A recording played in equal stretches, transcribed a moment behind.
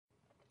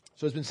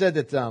So it's been said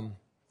that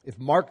if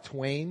Mark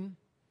Twain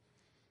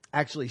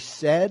actually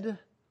said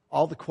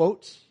all the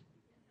quotes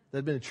that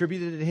have been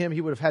attributed to him,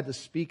 he would have had to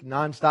speak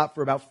nonstop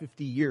for about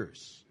 50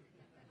 years.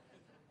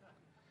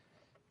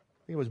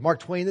 I think it was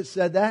Mark Twain that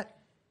said that.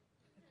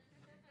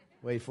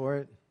 Wait for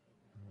it.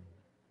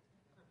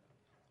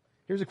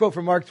 Here's a quote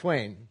from Mark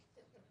Twain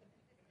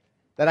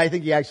that I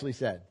think he actually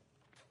said.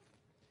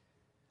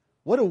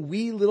 What a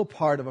wee little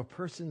part of a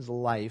person's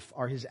life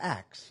are his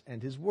acts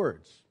and his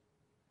words.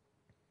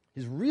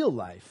 His real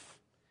life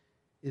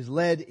is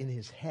led in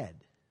his head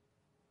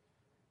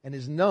and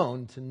is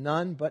known to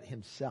none but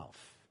himself.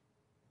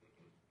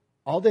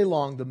 All day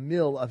long, the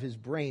mill of his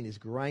brain is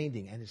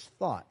grinding, and his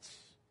thoughts,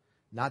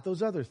 not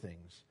those other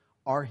things,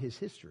 are his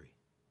history.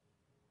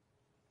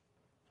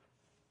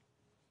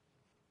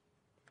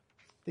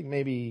 I think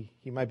maybe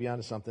he might be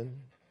onto something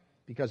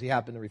because he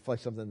happened to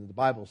reflect something that the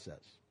Bible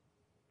says.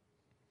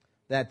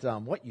 That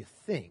what you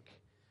think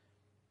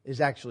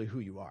is actually who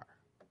you are.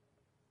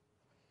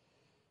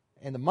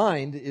 And the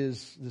mind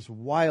is this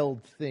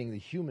wild thing, the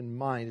human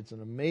mind. It's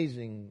an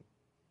amazing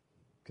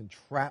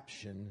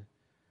contraption,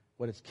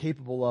 what it's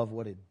capable of,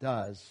 what it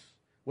does,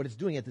 what it's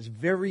doing at this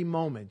very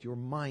moment. Your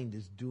mind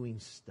is doing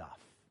stuff.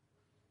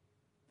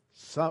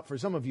 So, for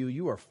some of you,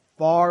 you are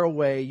far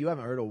away. You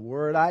haven't heard a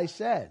word I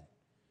said.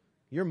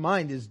 Your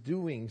mind is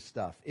doing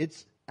stuff.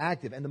 It's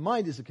active. And the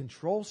mind is a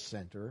control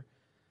center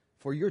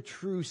for your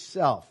true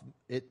self.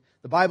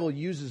 The Bible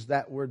uses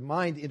that word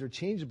mind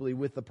interchangeably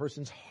with the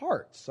person's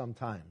heart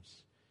sometimes.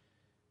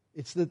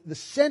 It's the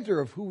center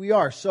of who we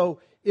are.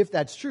 So if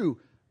that's true,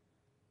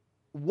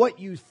 what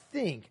you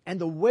think and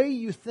the way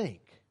you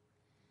think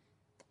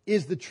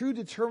is the true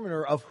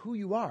determiner of who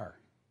you are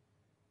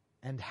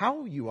and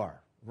how you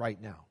are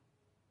right now.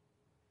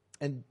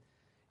 And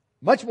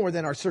much more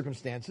than our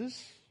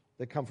circumstances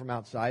that come from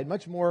outside,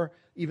 much more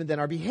even than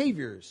our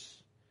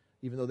behaviors,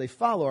 even though they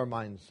follow our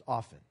minds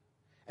often.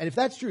 And if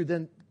that's true,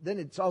 then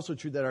it's also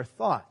true that our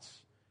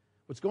thoughts,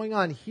 what's going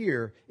on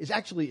here, is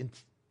actually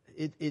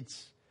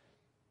it's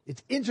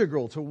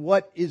integral to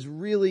what is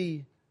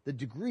really the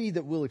degree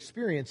that we'll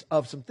experience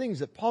of some things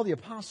that Paul the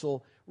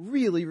Apostle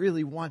really,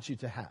 really wants you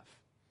to have.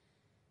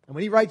 And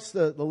when he writes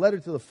the letter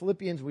to the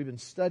Philippians, we've been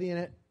studying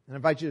it, and I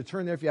invite you to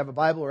turn there if you have a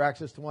Bible or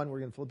access to one.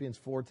 We're in Philippians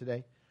 4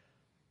 today.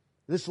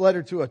 This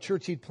letter to a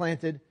church he'd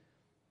planted,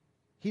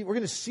 we're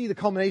going to see the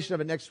culmination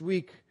of it next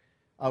week.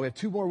 We have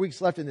 2 more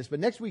weeks left in this, but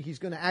next week he's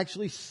going to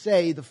actually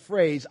say the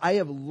phrase, I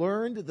have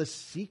learned the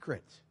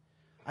secret.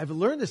 I've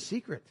learned the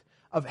secret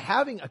of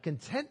having a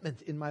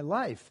contentment in my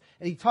life.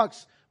 And he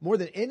talks more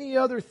than any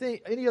other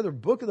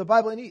book of the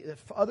Bible, any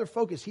other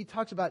focus. He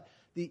talks about,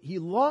 he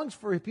longs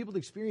for people to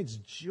experience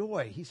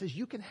joy. He says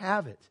you can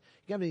have it.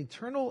 You can have an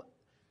eternal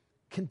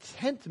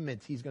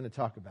contentment he's going to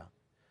talk about.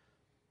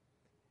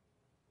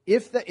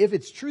 If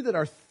it's true that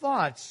our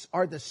thoughts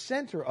are the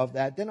center of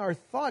that, then our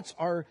thoughts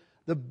are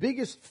the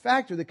biggest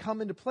factor that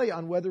come into play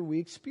on whether we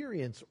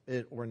experience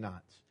it or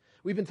not.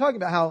 We've been talking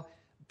about how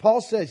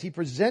Paul says he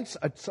presents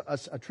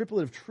a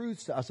triplet of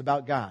truths to us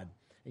about God.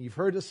 And you've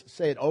heard us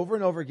say it over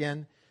and over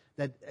again,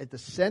 that at the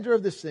center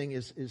of this thing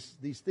is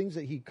these things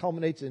that he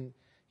culminates in,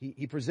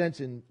 he presents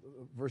in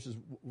verses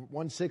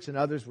 1-6 and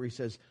others, where he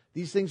says,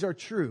 these things are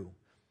true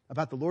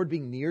about the Lord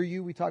being near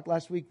you. We talked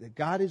last week that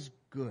God is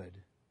good.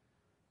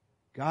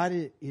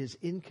 God is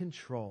in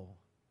control.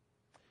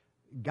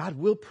 God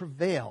will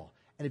prevail.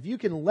 And if you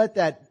can let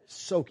that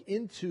soak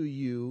into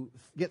you,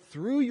 get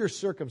through your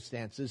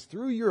circumstances,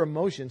 through your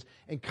emotions,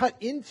 and cut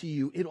into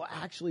you, it'll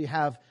actually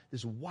have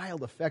this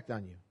wild effect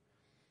on you.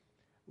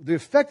 The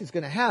effect it's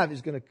going to have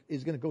is going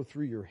to go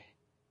through your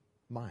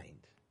mind,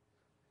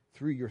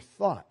 through your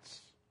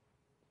thoughts.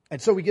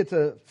 And so we get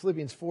to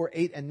Philippians 4,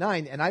 8, and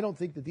 9, and I don't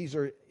think that these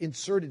are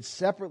inserted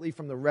separately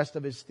from the rest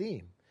of his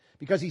theme.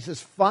 Because he says,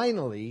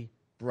 finally,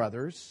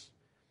 brothers,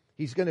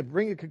 he's going to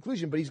bring a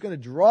conclusion, but he's going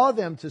to draw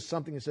them to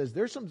something that says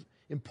there's some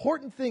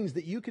important things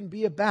that you can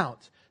be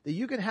about, that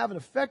you can have an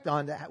effect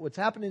on what's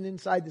happening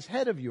inside this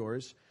head of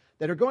yours,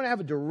 that are going to have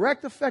a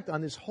direct effect on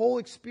this whole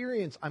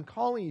experience I'm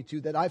calling you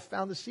to, that I've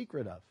found the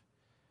secret of.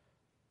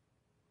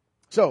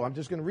 So I'm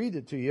just going to read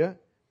it to you,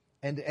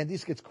 and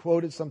this gets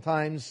quoted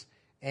sometimes,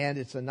 and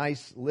it's a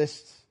nice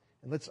list.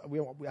 And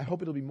I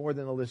hope it'll be more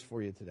than a list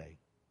for you today.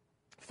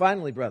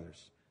 Finally,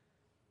 brothers,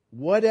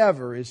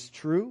 whatever is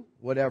true,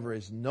 whatever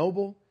is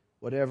noble,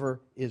 whatever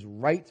is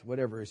right,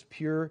 whatever is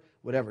pure,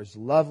 whatever is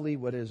lovely,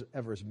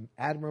 whatever is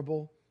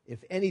admirable,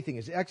 if anything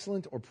is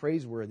excellent or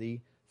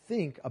praiseworthy,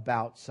 think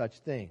about such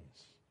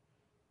things.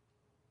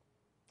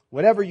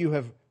 Whatever you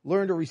have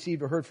learned or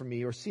received or heard from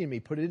me or seen me,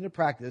 put it into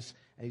practice.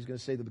 And he's going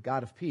to say the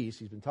God of peace.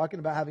 He's been talking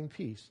about having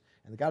peace.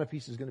 And the God of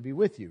peace is going to be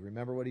with you.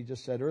 Remember what he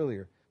just said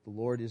earlier. The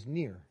Lord is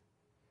near.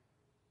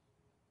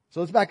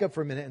 So let's back up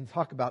for a minute and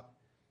talk about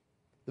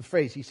the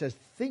phrase. He says,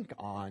 think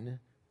on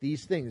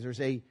these things. There's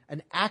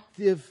an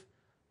active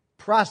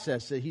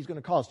process that he's going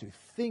to call us to.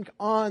 Think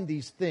on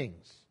these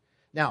things.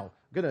 Now,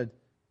 I'm going to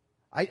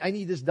I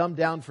need this dumbed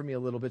down for me a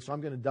little bit, so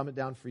I'm going to dumb it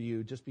down for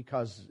you just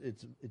because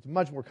it's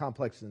much more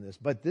complex than this.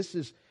 But this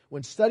is,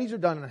 when studies are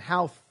done on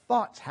how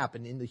thoughts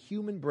happen in the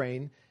human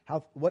brain,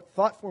 what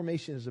thought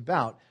formation is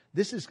about,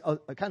 this is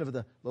a kind of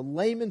the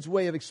layman's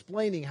way of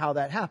explaining how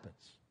that happens.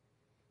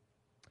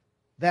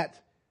 That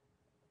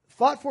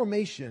thought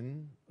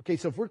formation, okay,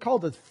 so if we're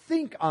called to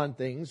think on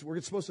things,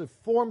 we're supposed to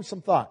form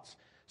some thoughts.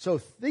 So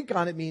think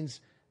on it means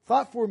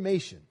thought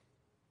formation.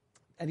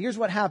 And here's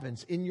what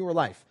happens in your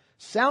life.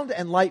 Sound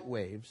and light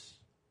waves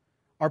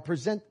are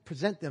present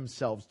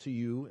themselves to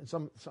you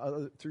and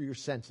through your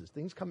senses.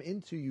 Things come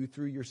into you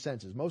through your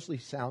senses, mostly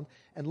sound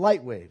and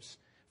light waves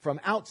from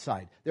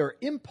outside. There are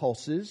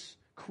impulses,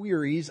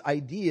 queries,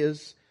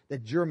 ideas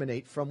that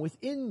germinate from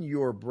within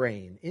your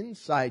brain,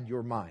 inside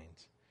your mind.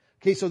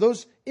 Okay, so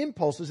those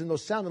impulses and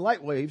those sound and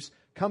light waves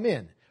come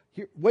in.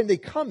 When they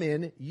come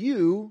in,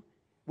 you,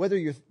 whether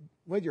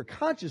you're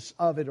conscious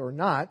of it or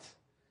not,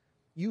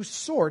 you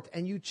sort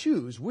and you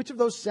choose which of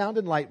those sound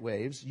and light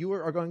waves you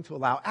are going to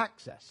allow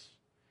access,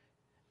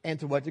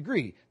 and to what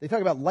degree. They talk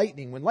about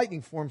lightning. When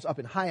lightning forms up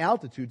in high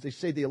altitudes, they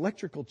say the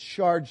electrical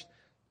charged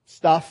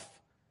stuff,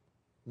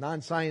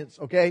 non-science,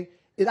 okay,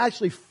 it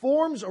actually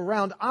forms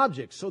around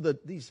objects so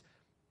that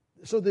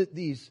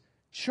these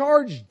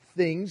charged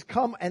things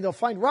come and they'll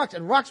find rocks,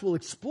 and rocks will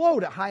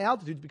explode at high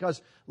altitudes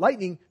because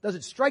lightning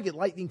doesn't strike it,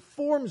 lightning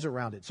forms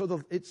around it.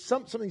 So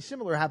something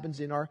similar happens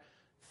in our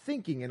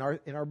thinking, in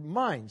our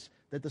minds,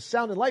 that the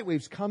sound and light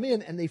waves come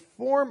in and they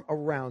form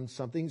around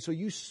something, so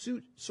you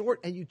sort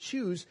and you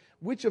choose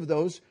which of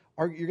those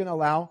you're going to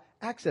allow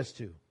access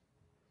to.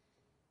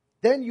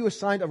 Then you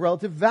assign a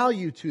relative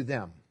value to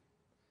them,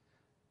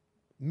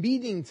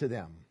 meaning to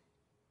them,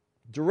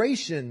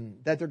 duration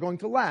that they're going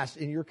to last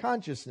in your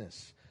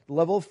consciousness, the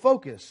level of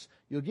focus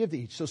you'll give to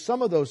each. So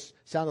some of those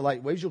sound and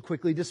light waves you'll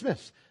quickly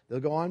dismiss.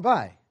 They'll go on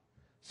by.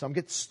 Some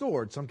get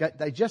stored, some get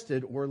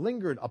digested or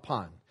lingered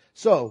upon.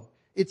 So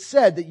it's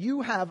said that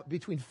you have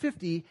between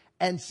 50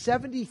 and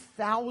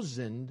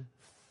 70,000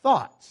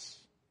 thoughts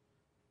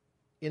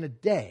in a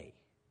day,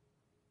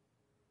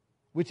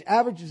 which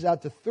averages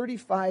out to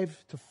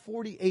 35 to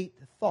 48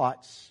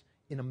 thoughts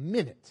in a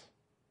minute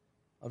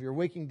of your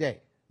waking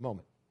day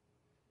moment.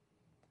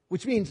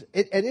 Which means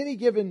at any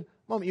given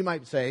moment you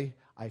might say,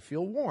 I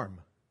feel warm.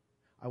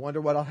 I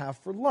wonder what I'll have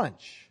for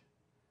lunch.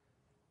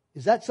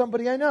 Is that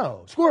somebody I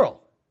know?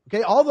 Squirrel.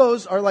 Okay, all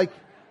those are like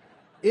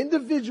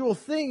individual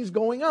things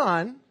going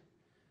on,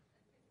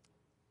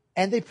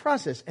 and they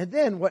process. And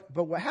then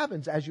what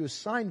happens as you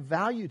assign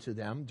value to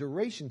them,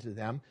 duration to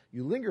them,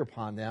 you linger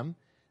upon them,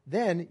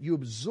 then you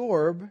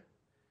absorb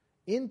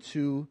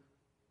into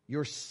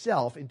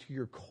yourself, into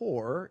your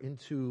core,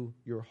 into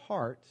your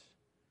heart,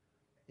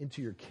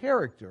 into your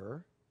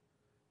character,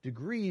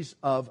 degrees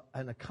of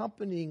an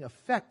accompanying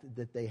effect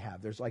that they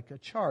have. There's like a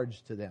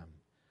charge to them.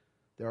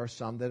 There are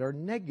some that are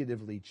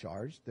negatively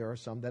charged. There are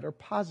some that are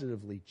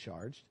positively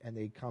charged, and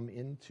they come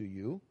into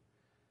you.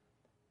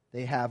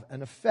 They have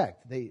an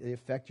effect. They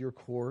affect your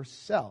core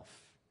self.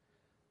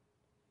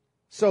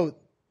 So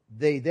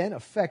they then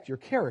affect your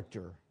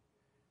character.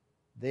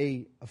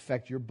 They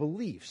affect your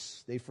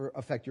beliefs. They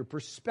affect your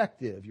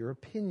perspective, your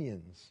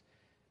opinions.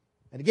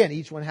 And again,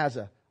 each one has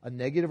a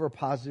negative or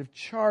positive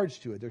charge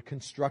to it. They're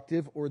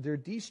constructive or they're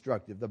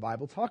destructive. The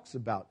Bible talks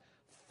about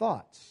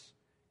thoughts.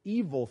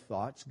 Evil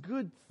thoughts,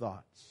 good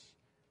thoughts.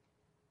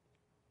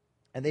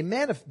 And they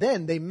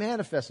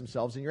manifest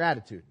themselves in your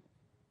attitude.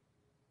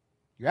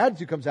 Your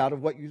attitude comes out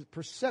of what your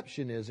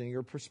perception is and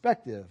your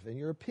perspective and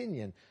your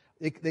opinion.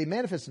 They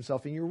manifest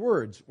themselves in your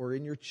words or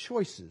in your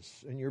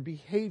choices and your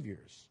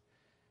behaviors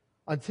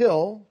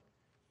until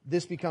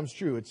this becomes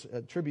true. It's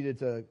attributed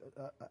to,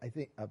 I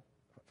think,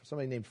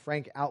 somebody named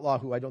Frank Outlaw,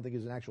 who I don't think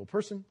is an actual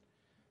person.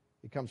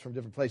 It comes from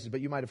different places,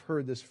 but you might have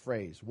heard this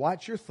phrase.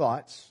 Watch your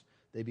thoughts.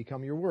 They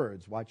become your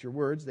words. Watch your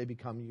words, they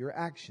become your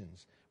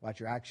actions. Watch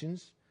your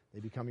actions, they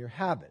become your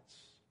habits.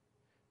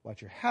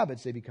 Watch your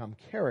habits, they become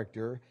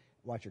character.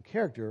 Watch your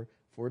character,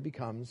 for it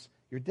becomes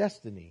your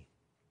destiny.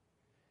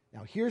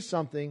 Now, here's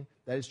something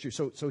that is true.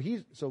 So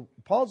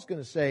Paul's going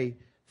to say,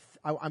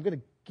 I'm going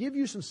to give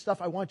you some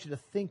stuff I want you to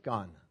think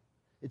on.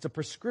 It's a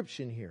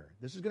prescription here.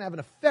 This is going to have an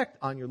effect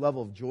on your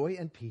level of joy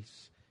and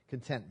peace,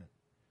 contentment.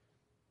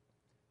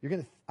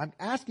 I'm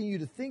asking you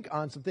to think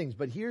on some things,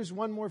 but here's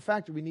one more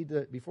factor we need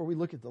to, before we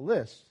look at the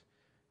list,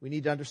 we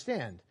need to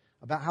understand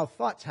about how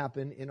thoughts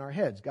happen in our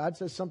heads. God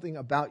says something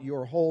about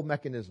your whole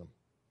mechanism.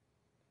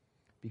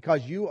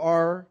 Because you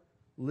are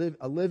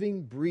a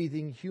living,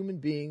 breathing human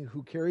being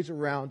who carries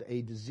around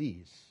a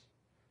disease.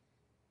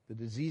 The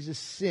disease is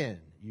sin.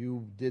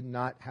 You did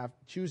not have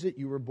to choose it.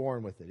 You were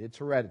born with it. It's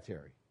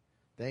hereditary.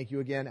 Thank you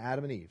again,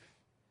 Adam and Eve.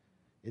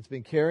 It's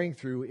been carrying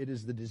through. It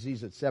is the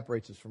disease that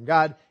separates us from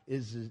God. It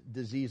is the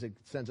disease that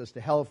sends us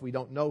to hell if we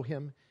don't know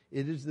Him.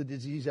 It is the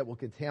disease that will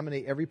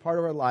contaminate every part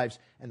of our lives.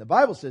 And the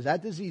Bible says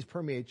that disease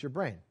permeates your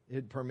brain.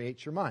 It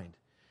permeates your mind.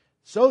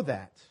 So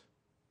that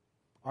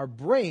our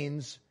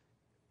brains,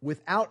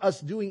 without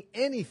us doing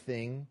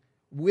anything,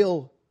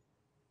 will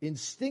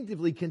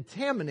instinctively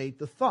contaminate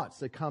the thoughts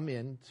that come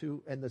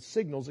into and the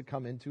signals that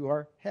come into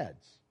our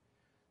heads.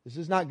 This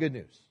is not good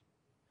news,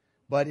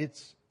 but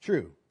it's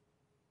true.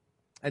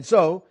 And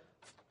so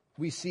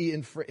we see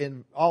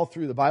in all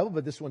through the Bible,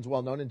 but this one's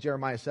well known in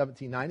Jeremiah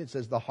 17:9. It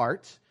says the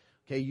heart,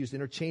 okay, used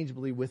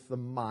interchangeably with the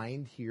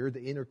mind here,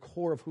 the inner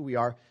core of who we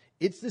are.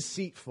 It's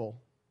deceitful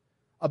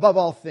above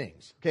all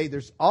things. Okay,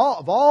 there's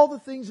all the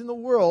things in the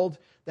world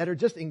that are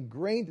just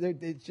ingrained,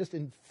 it's just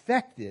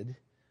infected.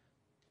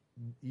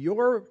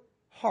 Your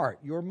heart,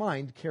 your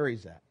mind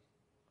carries that.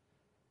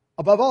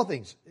 Above all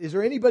things. Is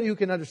there anybody who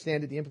can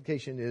understand it? The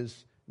implication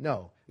is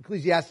no.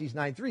 Ecclesiastes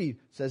 9:3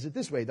 says it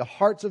this way: the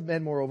hearts of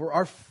men, moreover,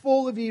 are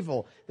full of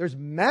evil. There's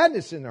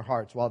madness in their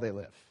hearts while they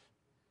live.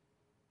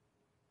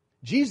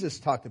 Jesus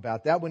talked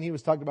about that when he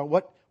was talking about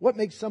what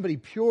makes somebody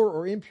pure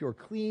or impure,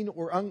 clean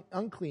or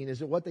unclean.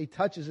 Is it what they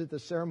touch? Is it the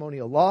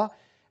ceremonial law?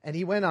 And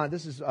he went on,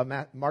 this is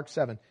Mark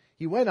 7,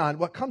 he went on,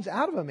 what comes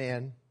out of a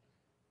man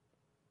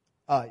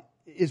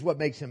is what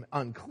makes him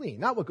unclean,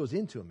 not what goes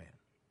into a man.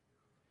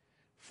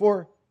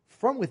 For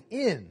from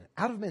within,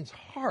 out of men's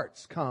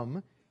hearts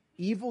come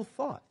evil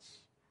thoughts.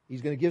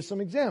 He's going to give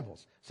some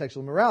examples.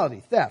 Sexual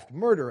immorality, theft,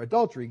 murder,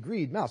 adultery,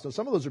 greed, malice. So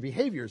some of those are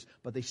behaviors,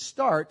 but they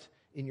start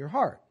in your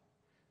heart.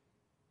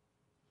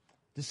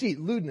 Deceit,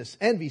 lewdness,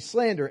 envy,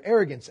 slander,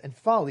 arrogance, and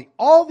folly.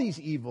 All these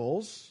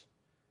evils,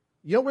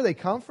 you know where they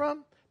come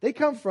from? They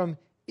come from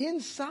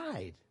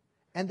inside.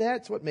 And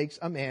that's what makes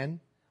a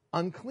man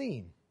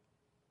unclean.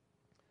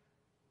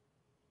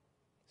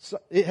 So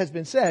it has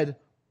been said,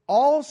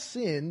 all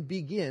sin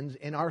begins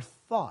in our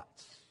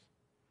thoughts.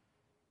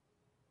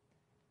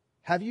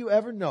 Have you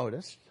ever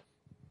noticed?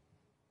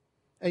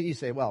 And you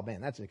say, well,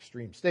 man, that's an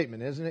extreme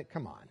statement, isn't it?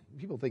 Come on.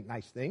 People think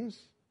nice things.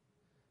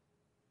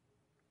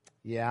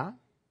 Yeah.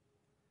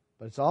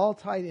 But it's all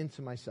tied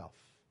into myself.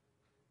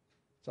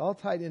 It's all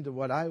tied into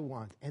what I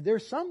want. And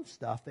there's some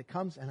stuff that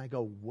comes and I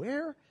go,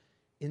 where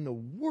in the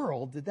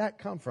world did that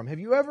come from? Have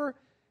you ever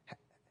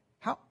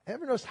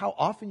noticed how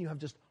often you have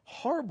just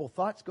horrible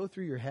thoughts go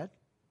through your head?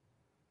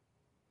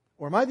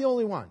 Or am I the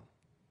only one?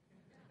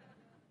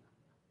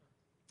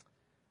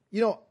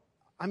 You know,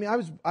 I mean,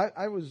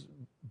 I was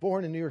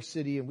born in New York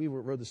City, and we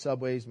rode the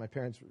subways. My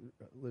parents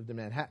lived in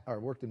Manhattan, or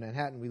worked in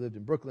Manhattan. We lived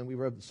in Brooklyn. We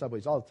rode the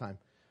subways all the time.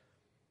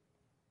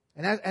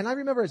 And I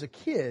remember as a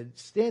kid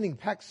standing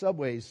packed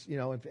subways, you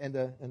know, and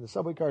the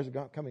subway cars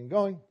are coming and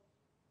going,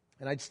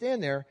 and I'd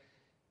stand there,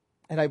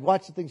 and I'd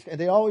watch the things, and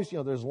they always, you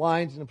know, there's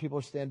lines, and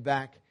people stand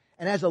back.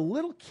 And as a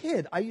little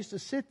kid, I used to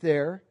sit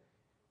there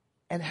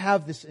and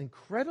have this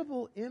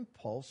incredible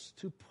impulse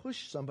to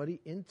push somebody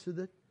into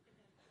the...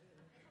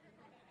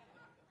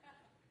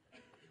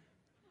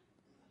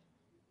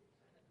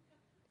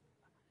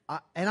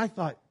 And I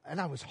thought,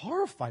 and I was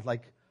horrified,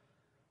 like,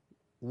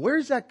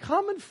 where's that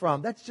coming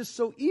from? That's just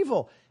so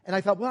evil. And I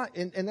thought, well,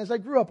 and as I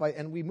grew up,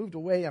 and we moved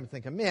away, I'm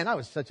thinking, man, I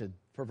was such a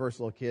perverse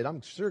little kid.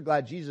 I'm sure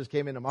glad Jesus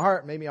came into my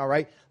heart, made me all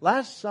right.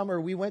 Last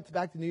summer, we went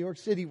back to New York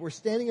City. We're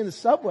standing in the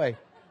subway.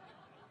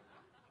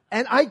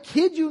 And I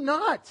kid you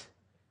not,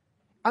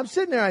 I'm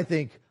sitting there, I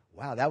think,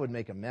 wow, that would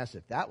make a mess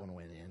if that one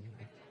went in.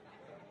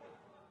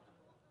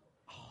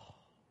 Oh,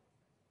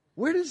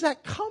 where does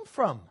that come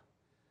from?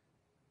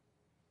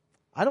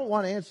 I don't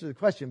want to answer the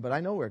question, but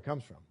I know where it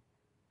comes from.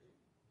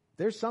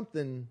 There's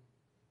something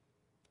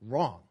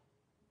wrong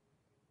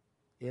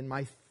in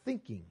my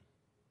thinking.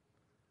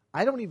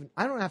 I don't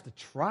have to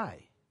try.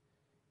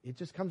 It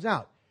just comes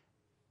out.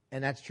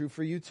 And that's true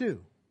for you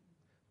too.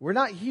 We're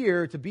not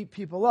here to beat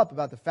people up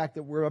about the fact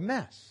that we're a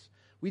mess.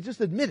 We just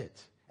admit it.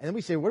 And then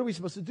we say, what are we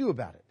supposed to do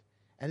about it?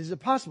 And is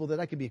it possible that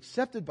I can be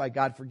accepted by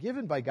God,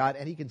 forgiven by God,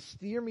 and He can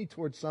steer me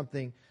towards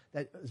something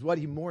that is what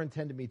He more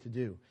intended me to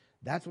do?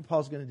 That's what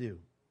Paul's going to do.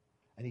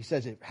 And he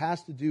says it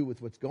has to do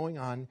with what's going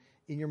on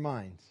in your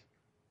minds.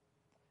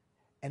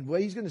 And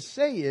what he's going to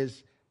say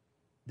is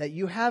that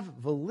you have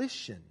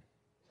volition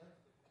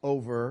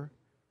over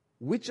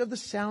which of the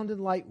sound and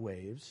light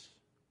waves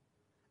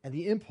and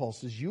the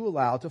impulses you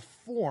allow to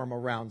form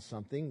around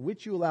something,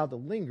 which you allow to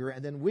linger,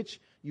 and then which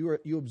you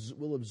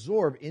will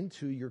absorb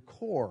into your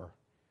core.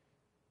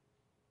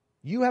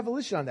 You have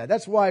volition on that.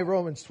 That's why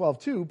Romans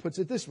 12:2 puts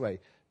it this way.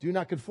 Do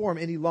not conform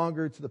any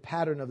longer to the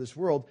pattern of this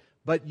world,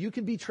 but you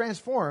can be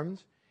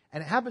transformed,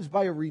 and it happens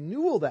by a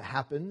renewal that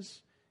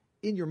happens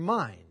in your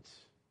mind.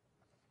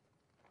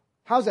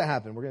 How does that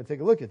happen? We're going to take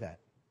a look at that.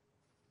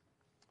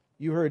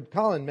 You heard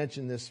Colin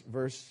mention this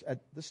verse at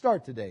the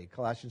start today,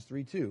 Colossians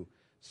 3:2.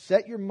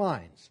 Set your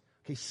minds,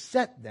 okay,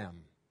 set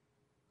them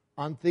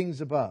on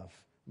things above,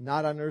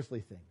 not on earthly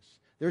things.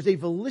 There's a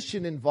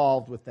volition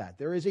involved with that.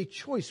 There is a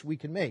choice we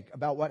can make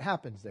about what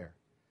happens there.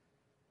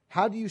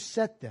 How do you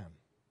set them?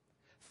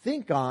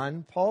 Think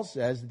on, Paul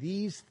says,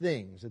 these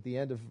things at the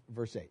end of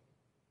verse 8.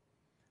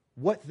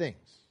 What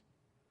things?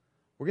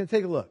 We're going to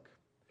take a look.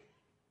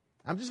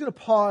 I'm just going to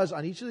pause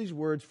on each of these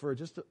words for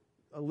just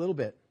a little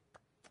bit,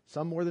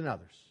 some more than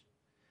others,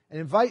 and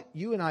invite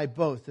you and I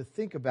both to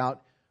think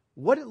about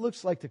what it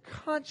looks like to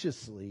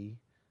consciously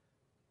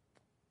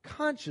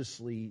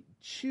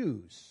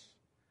choose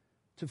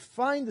to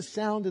find the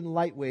sound and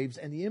light waves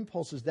and the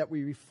impulses that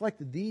we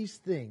reflect these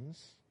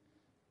things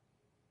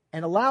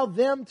and allow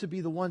them to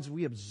be the ones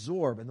we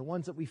absorb and the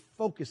ones that we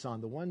focus on,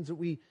 the ones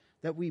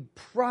that we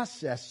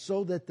process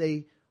so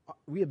that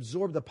we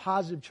absorb the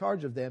positive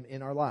charge of them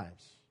in our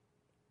lives.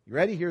 You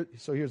ready?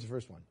 So here's the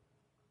first one.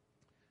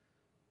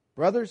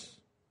 Brothers,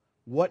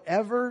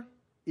 whatever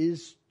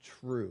is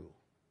true.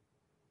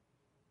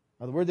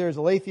 Now the word there is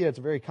aletheia. It's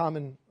a very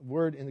common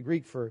word in the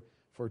Greek for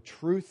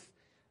truth.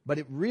 But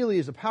it really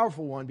is a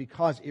powerful one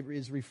because it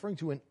is referring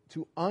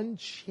to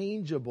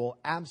unchangeable,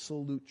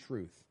 absolute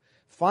truth.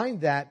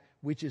 Find that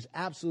which is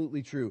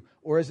absolutely true.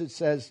 Or as it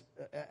says,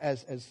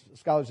 as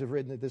scholars have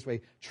written it this way,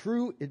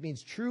 true, it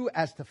means true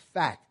as to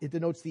fact. It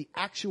denotes the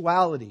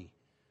actuality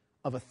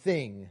of a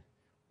thing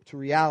to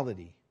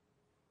reality.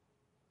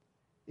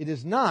 It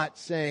is not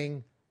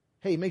saying,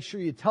 hey, make sure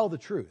you tell the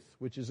truth,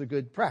 which is a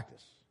good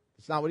practice.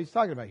 It's not what he's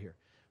talking about here.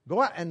 Go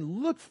out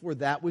and look for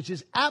that which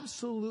is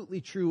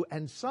absolutely true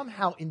and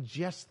somehow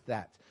ingest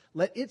that.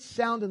 Let its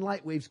sound and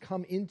light waves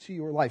come into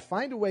your life.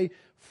 Find a way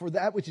for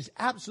that which is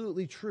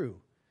absolutely true.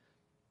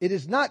 It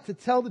is not to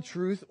tell the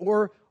truth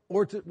or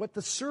to what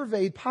the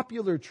surveyed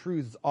popular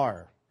truths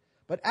are,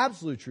 but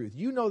absolute truth.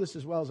 You know this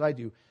as well as I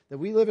do, that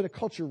we live in a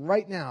culture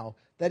right now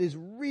that is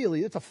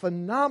really, it's a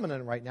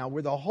phenomenon right now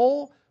where the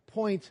whole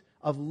point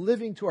of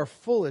living to our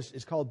fullest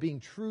is called being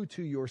true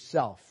to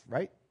yourself,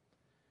 right?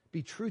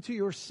 Be true to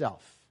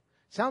yourself.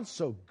 Sounds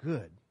so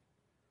good.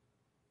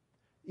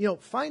 You know,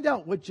 find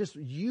out what just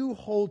you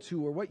hold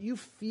to or what you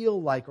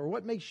feel like or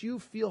what makes you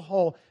feel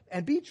whole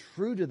and be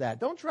true to that.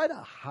 Don't try to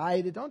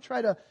hide it. Don't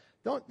try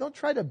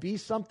to be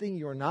something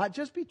you're not.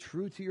 Just be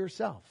true to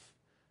yourself.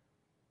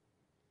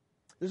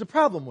 There's a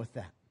problem with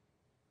that.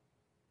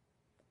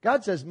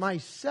 God says,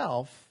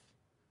 myself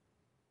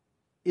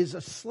is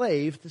a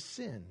slave to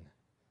sin.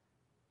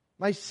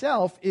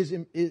 Myself is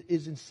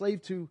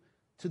enslaved to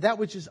that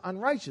which is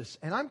unrighteous.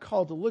 And I'm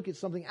called to look at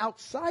something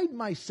outside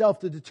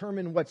myself to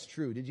determine what's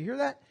true. Did you hear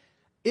that?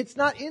 It's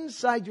not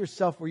inside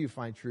yourself where you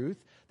find truth.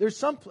 There's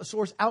some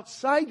source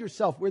outside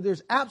yourself where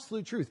there's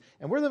absolute truth.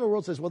 And we're living in a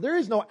world that says, well, there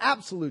is no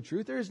absolute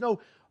truth. There is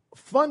no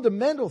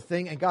fundamental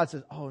thing. And God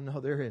says, oh, no,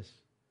 there is.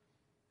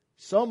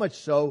 So much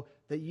so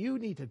that you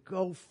need to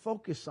go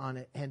focus on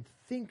it and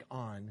think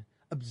on,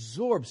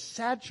 absorb,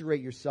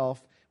 saturate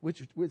yourself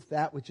with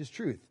that which is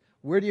truth.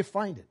 Where do you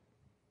find it?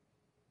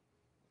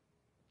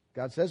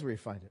 God says where you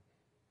find it.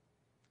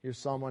 Here's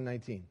Psalm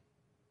 119.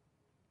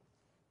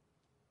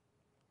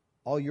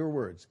 All your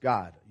words,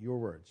 God, your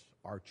words,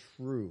 are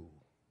true.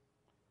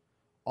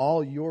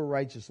 All your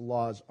righteous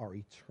laws are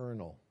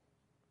eternal.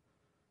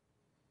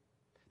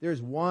 There is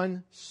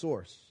one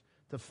source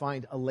to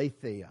find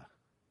aletheia.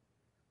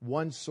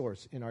 One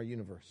source in our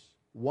universe.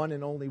 One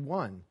and only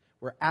one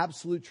where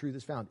absolute truth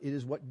is found. It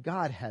is what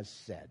God has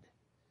said.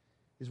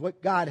 It is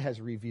what God has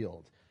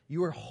revealed.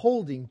 You are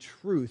holding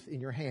truth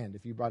in your hand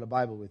if you brought a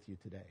Bible with you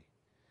today.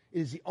 It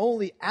is the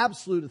only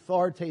absolute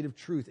authoritative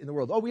truth in the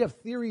world. Oh, we have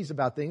theories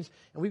about things,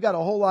 and we've got a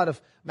whole lot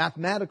of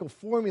mathematical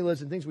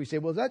formulas and things we say,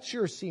 well, that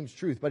sure seems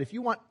truth. But if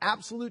you want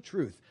absolute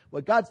truth,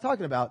 what God's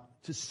talking about,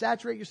 to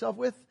saturate yourself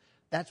with,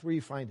 that's where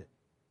you find it.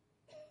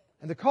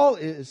 And the call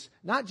is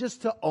not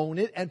just to own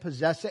it and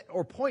possess it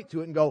or point to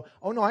it and go,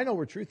 oh, no, I know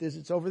where truth is.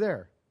 It's over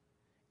there.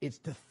 It's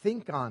to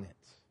think on it.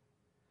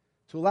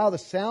 To allow the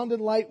sound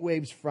and light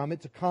waves from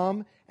it to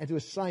come and to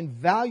assign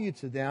value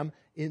to them,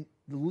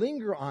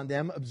 linger on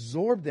them,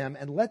 absorb them,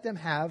 and let them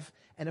have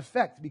an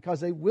effect, because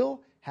they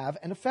will have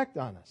an effect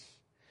on us.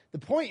 The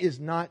point is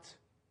not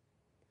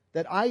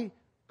that I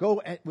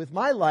go with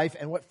my life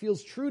and what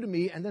feels true to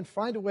me and then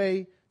find a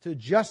way to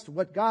adjust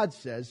what God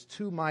says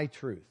to my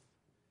truth.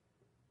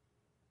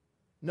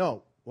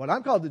 No, what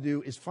I'm called to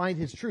do is find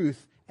His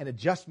truth and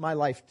adjust my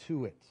life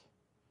to it.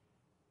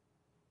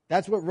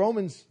 That's what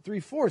Romans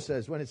 3:4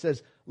 says when it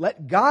says,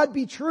 let God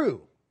be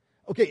true.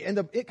 Okay, and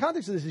the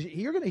context of this is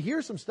you're going to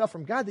hear some stuff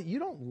from God that you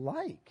don't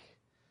like.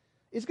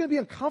 It's going to be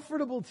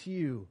uncomfortable to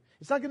you.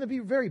 It's not going to be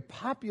very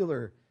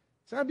popular.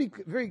 It's not going to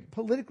be very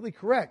politically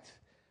correct.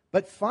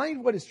 But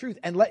find what is truth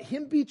and let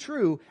Him be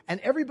true, and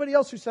everybody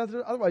else who says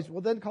it otherwise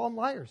will then call them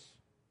liars.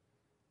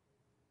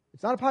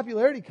 It's not a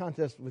popularity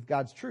contest with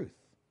God's truth.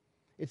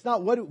 It's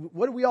not what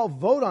do we all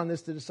vote on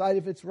this to decide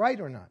if it's right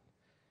or not.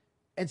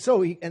 And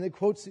so it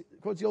quotes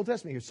the Old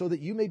Testament here, so that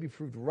you may be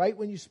proved right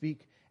when you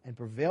speak and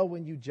prevail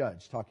when you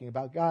judge, talking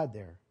about God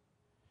there.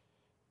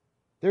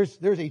 There's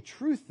a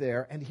truth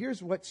there, and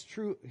here's what's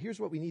true. Here's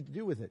what we need to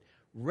do with it.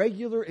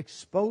 Regular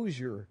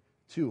exposure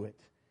to it.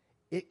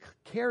 It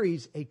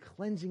carries a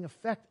cleansing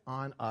effect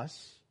on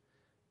us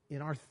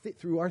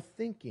through our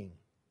thinking.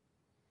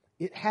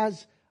 It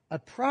has a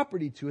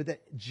property to it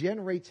that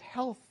generates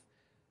health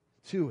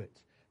to it.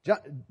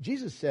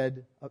 Jesus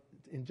said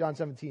in John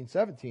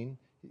 17:17,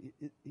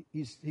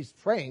 he's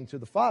praying to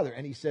the Father,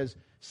 and he says,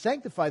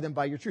 sanctify them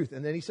by your truth.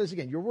 And then he says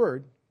again, your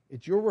word,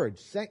 it's your word,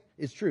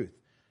 it's truth.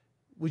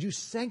 Would you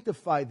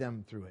sanctify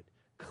them through it?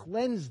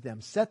 Cleanse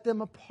them, set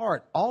them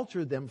apart,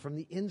 alter them from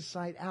the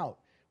inside out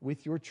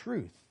with your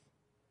truth.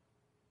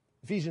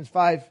 Ephesians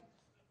 5,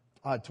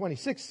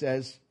 26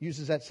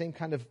 uses that same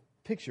kind of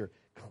picture.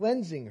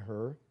 Cleansing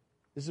her,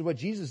 this is what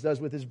Jesus does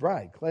with his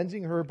bride.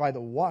 Cleansing her by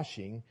the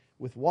washing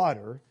with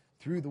water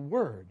through the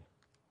word.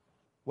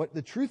 What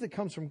the truth that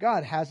comes from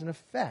God has an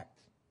effect.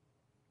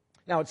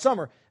 Now, it's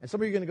summer, and some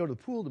of you are going to go to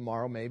the pool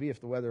tomorrow, maybe, if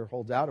the weather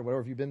holds out, or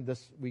whatever. Have you been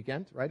this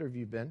weekend, right? Or have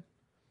you been?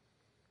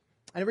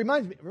 And it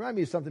reminded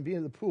me of something, being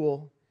in the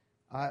pool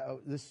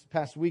this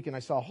past weekend. I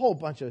saw a whole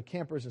bunch of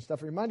campers and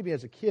stuff. It reminded me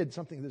as a kid,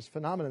 this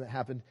phenomenon that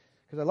happened,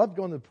 because I loved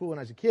going to the pool when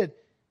I was a kid.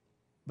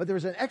 But there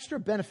was an extra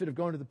benefit of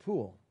going to the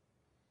pool.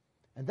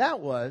 And that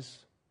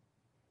was,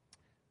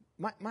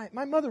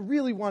 my mother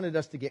really wanted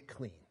us to get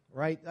clean,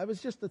 right? That was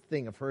just a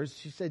thing of hers.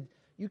 She said,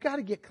 you got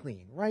to get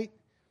clean, right?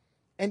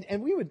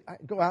 And we would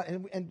go out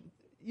and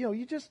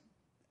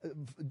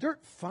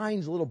dirt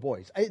finds little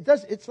boys.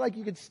 It's like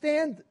you could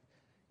stand,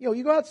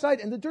 you go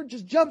outside and the dirt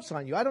just jumps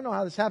on you. I don't know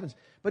how this happens,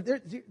 but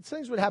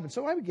things would happen.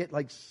 So I would get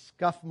like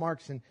scuff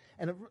marks and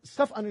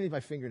stuff underneath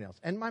my fingernails.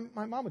 And my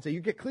mom would say,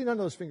 you get clean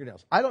under those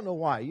fingernails. I don't know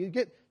why. You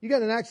get in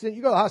an accident,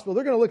 you go to the hospital,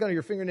 they're going to look under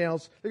your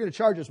fingernails. They're going to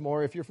charge us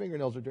more if your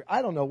fingernails are dirty.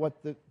 I don't know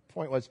what the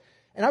point was.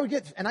 And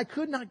I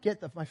could not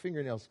get my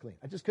fingernails clean.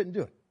 I just couldn't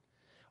do it.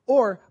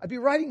 Or I'd be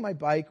riding my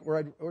bike or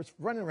I was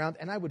running around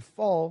and I would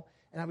fall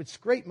and I would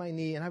scrape my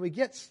knee and I would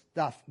get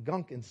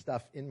gunk and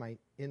stuff in my,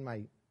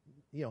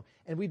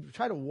 and we'd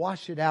try to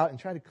wash it out and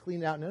try to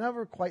clean it out and it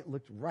never quite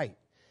looked right.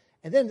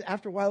 And then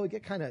after a while it would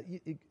get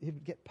it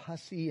would get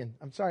pussy and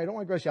I'm sorry, I don't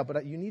want to gross you out,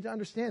 but you need to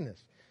understand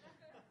this.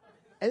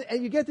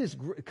 And you get these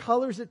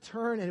colors that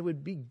turn and it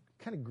would be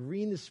kind of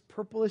greenish,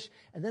 purplish,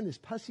 and then this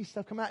pussy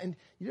stuff come out and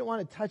you didn't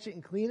want to touch it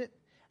and clean it.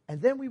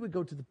 And then we would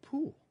go to the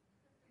pool.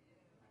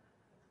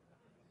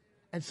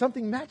 And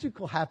something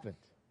magical happened.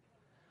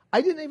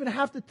 I didn't even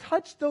have to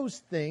touch those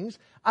things.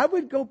 I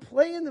would go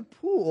play in the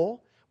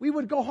pool. We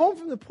would go home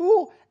from the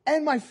pool,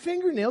 and my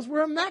fingernails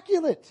were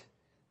immaculate.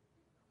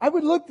 I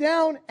would look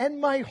down,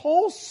 and my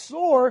whole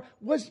sore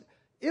was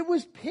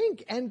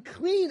pink and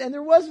clean, and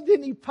there wasn't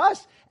any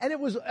pus, and it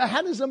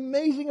had this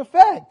amazing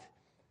effect.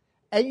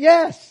 And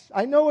yes,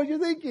 I know what you're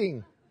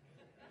thinking.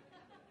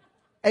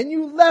 And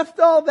you left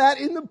all that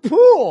in the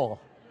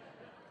pool.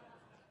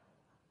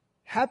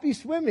 Happy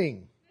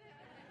swimming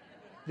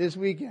this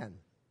weekend.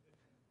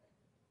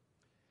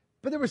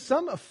 But there was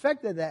some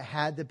effect that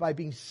had, that by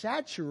being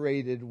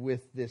saturated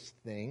with this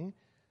thing,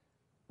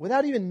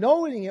 without even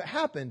knowing it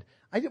happened,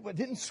 I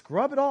didn't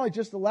scrub at all. I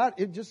just allowed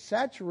it, just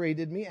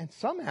saturated me, and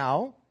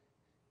somehow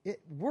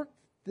it worked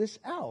this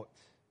out.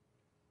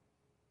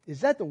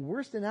 Is that the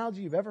worst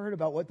analogy you've ever heard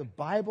about what the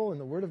Bible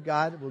and the Word of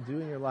God will do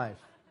in your life?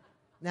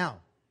 Now,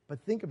 but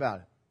think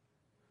about it.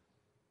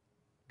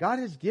 God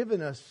has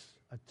given us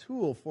a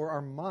tool for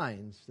our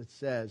minds that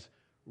says,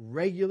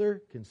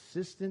 regular,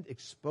 consistent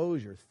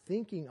exposure,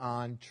 thinking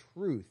on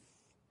truth.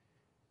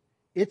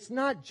 It's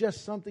not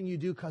just something you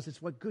do because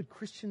it's what good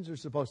Christians are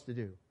supposed to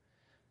do.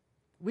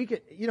 We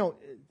could,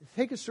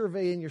 take a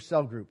survey in your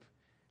cell group.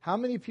 How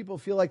many people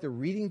feel like they're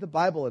reading the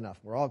Bible enough?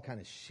 We're all kind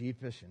of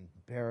sheepish and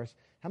embarrassed.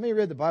 How many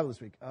read the Bible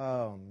this week?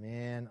 Oh,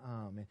 man.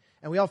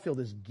 And we all feel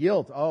this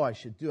guilt. Oh, I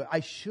should do it.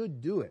 I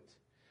should do it.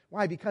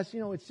 Why? Because,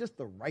 it's just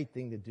the right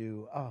thing to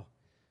do. Oh,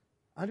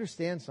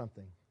 understand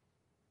something.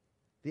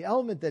 The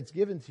element that's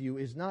given to you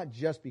is not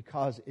just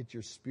because it's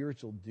your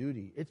spiritual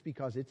duty. It's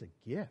because it's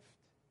a gift.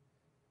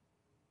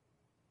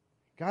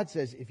 God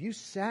says if you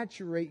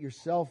saturate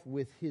yourself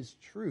with His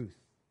truth,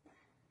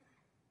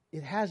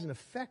 it has an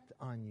effect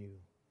on you.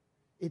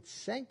 It's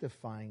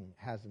sanctifying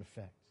has an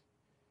effect.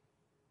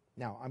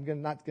 Now, I'm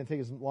not going to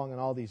take as long on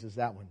all these as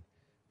that one.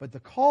 But the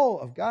call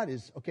of God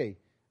is, okay,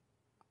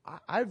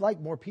 I'd like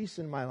more peace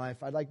in my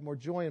life. I'd like more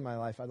joy in my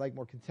life. I'd like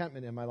more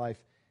contentment in my life.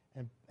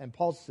 And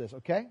Paul says,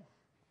 okay,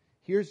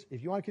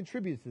 if you want to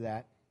contribute to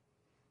that,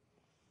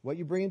 what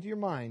you bring into your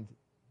mind,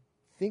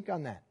 think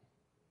on that.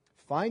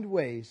 Find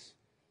ways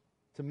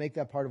to make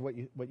that part of what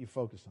you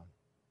focus on.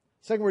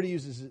 Second word he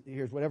uses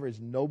here is whatever is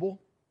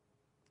noble.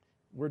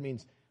 Word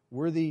means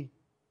worthy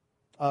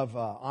of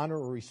honor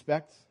or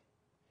respect.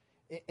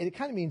 It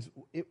kind of means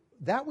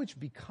that which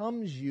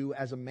becomes you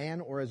as a man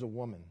or as a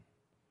woman.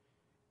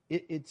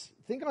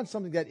 Think on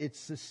something that it's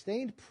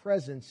sustained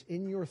presence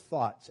in your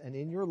thoughts and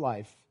in your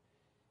life.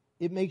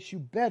 It makes you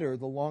better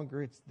the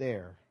longer it's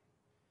there.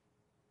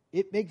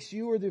 It makes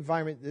you or the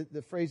environment,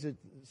 the phrase that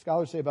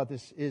scholars say about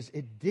this is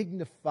it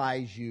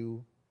dignifies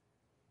you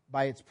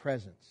by its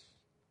presence.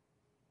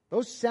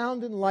 Those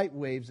sound and light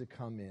waves that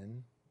come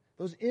in,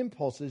 those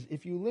impulses,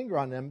 if you linger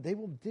on them, they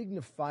will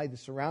dignify the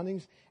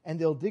surroundings and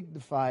they'll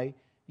dignify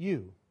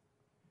you.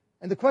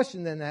 And the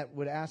question then that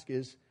would ask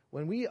is,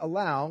 when we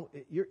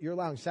you're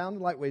allowing sound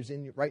and light waves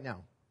in right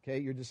now. Okay,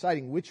 you're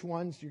deciding which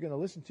ones you're going to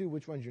listen to,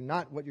 which ones you're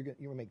not, you're going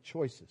to make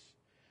choices.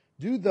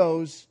 Do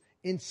those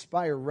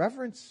inspire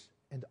reverence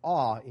and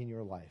awe in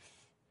your life?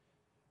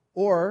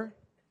 Or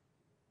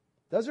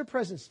does their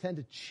presence tend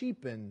to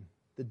cheapen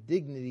the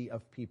dignity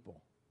of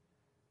people?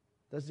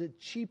 Does it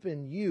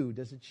cheapen you?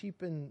 Does it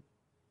cheapen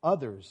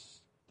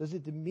others? Does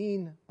it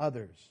demean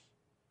others?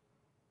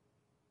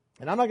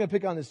 And I'm not going to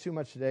pick on this too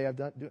much today. I've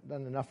done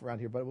enough around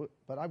here,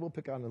 but I will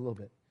pick on it a little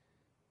bit.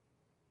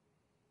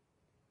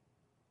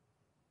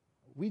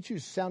 We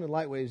choose sound and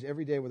light waves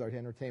every day with our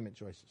entertainment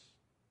choices.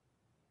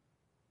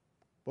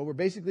 What we're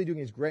basically doing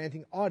is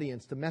granting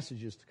audience to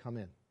messages to come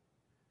in.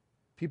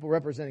 People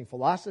representing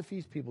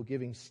philosophies, people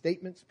giving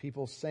statements,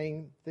 people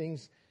saying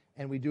things,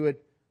 and we do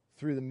it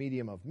through the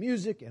medium of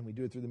music, and we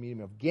do it through the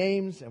medium of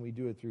games, and we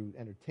do it through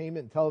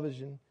entertainment and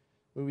television,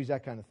 movies,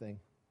 that kind of thing.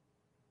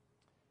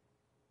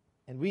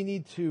 And we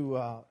need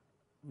to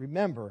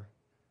remember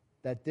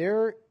that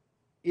there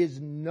is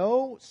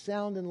no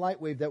sound and light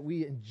wave that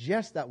we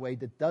ingest that way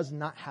that does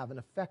not have an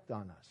effect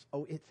on us.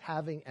 Oh, it's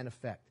having an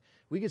effect.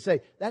 We could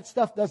say, that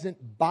stuff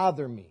doesn't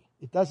bother me.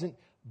 It doesn't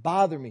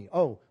bother me.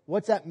 Oh,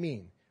 what's that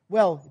mean?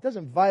 Well, it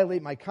doesn't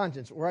violate my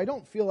conscience, or I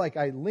don't feel like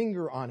I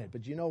linger on it.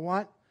 But you know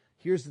what?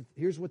 Here's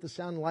what the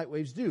sound and light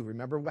waves do.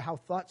 Remember how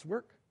thoughts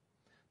work?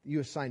 You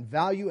assign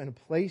value and a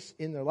place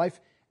in their life,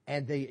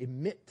 and they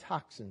emit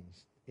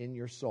toxins in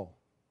your soul.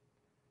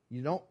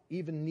 You don't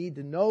even need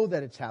to know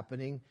that it's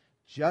happening.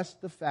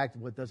 Just the fact,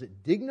 what does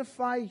it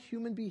dignify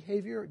human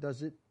behavior? Or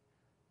does it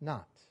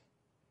not?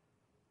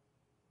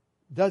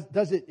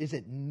 Is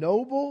it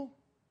noble?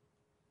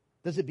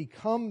 Does it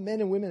become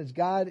men and women as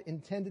God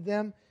intended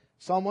them?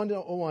 Psalm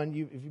 101,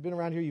 if you've been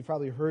around here, you've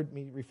probably heard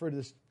me refer to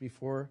this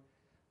before.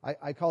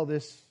 I call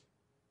this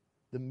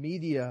the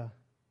media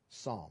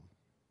psalm.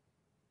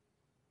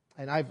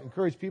 And I've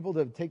encouraged people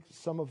to take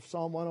some of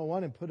Psalm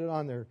 101 and put it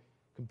on their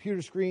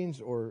computer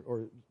screens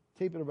or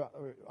tape it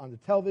on the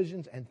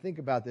televisions and think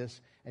about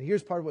this. And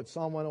here's part of what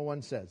Psalm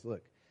 101 says.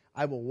 Look,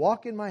 I will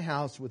walk in my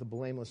house with a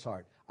blameless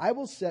heart. I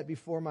will set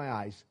before my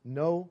eyes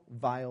no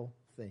vile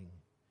thing.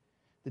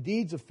 The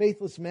deeds of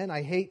faithless men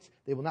I hate.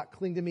 They will not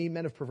cling to me.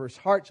 Men of perverse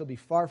heart shall be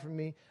far from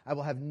me. I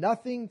will have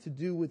nothing to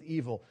do with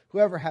evil.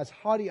 Whoever has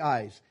haughty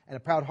eyes and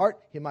a proud heart,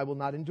 him I will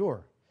not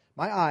endure.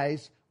 My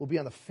eyes will be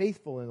on the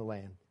faithful in the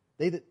land,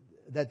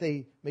 that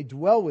they may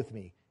dwell with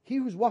me. He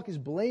whose walk is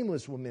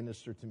blameless will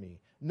minister to me.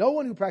 No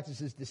one who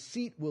practices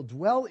deceit will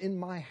dwell in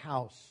my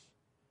house.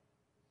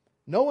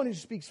 No one who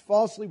speaks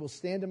falsely will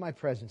stand in my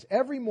presence.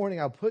 Every morning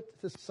I'll put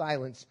to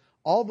silence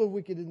all the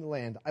wicked in the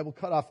land. I will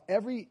cut off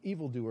every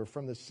evildoer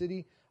from the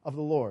city of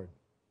the Lord.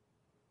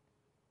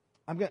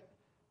 I'm going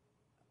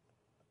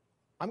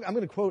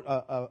to quote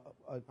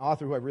an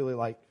author who I really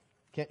like,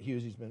 Kent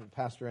Hughes. He's been a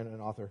pastor and an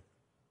author.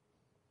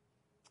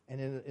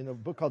 And in a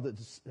book called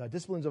The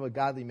Disciplines of a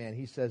Godly Man,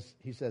 he says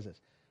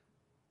this.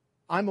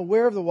 I'm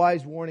aware of the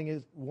wise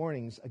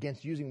warnings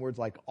against using words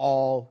like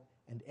all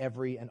and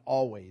every and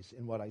always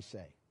in what I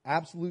say.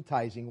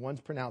 Absolutizing one's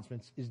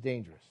pronouncements is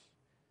dangerous,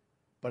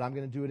 but I'm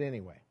going to do it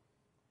anyway.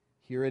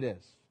 Here it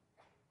is.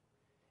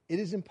 It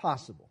is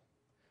impossible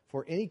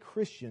for any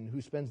Christian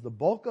who spends the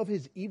bulk of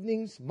his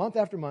evenings, month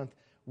after month,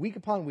 week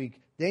upon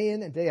week, day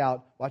in and day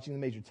out, watching the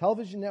major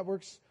television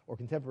networks or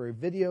contemporary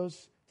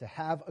videos, to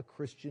have a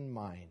Christian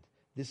mind.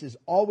 This is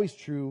always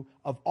true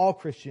of all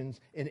Christians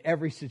in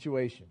every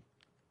situation.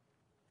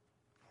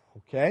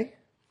 Okay?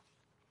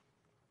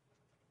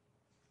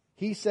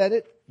 He said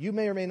it. You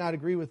may or may not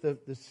agree with the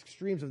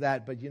extremes of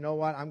that, but you know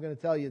what? I'm going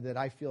to tell you that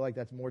I feel like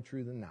that's more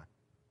true than not.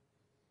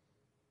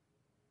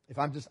 If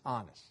I'm just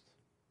honest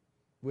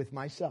with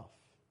myself.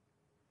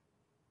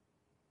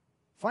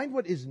 Find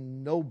what is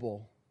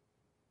noble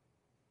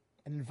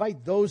and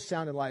invite those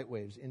sound and light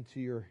waves into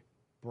your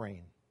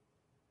brain.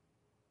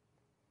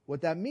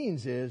 What that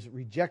means is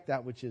reject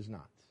that which is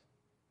not.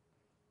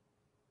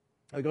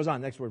 It goes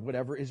on, next word,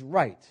 whatever is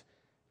right.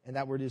 And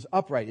that word is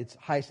upright. It's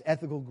highest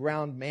ethical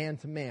ground, man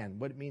to man.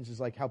 What it means is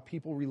like how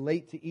people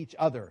relate to each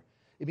other.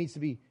 It means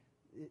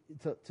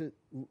to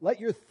let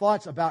your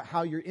thoughts about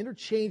how your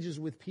interchanges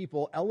with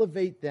people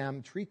elevate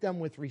them, treat them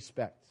with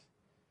respect.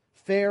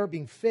 Fair,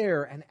 being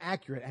fair and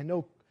accurate, and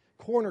no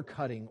corner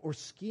cutting or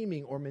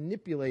scheming or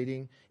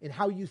manipulating in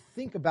how you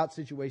think about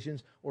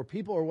situations or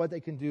people or what they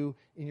can do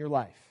in your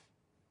life.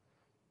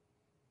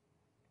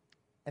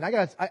 And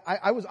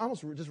I was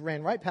almost just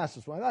ran right past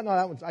this one. I thought,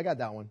 no, I got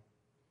that one.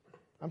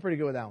 I'm pretty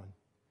good with that one.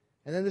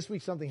 And then this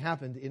week something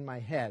happened in my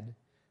head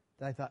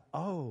that I thought,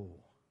 oh,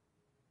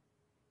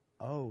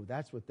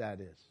 that's what that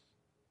is.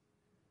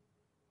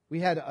 We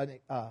had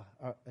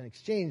an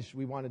exchange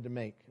we wanted to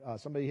make.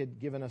 Somebody had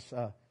given us,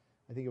 I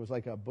think it was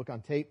like a book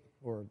on tape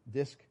or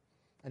disc,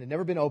 and it had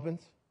never been opened,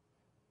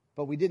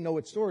 but we didn't know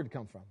what store it had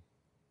come from.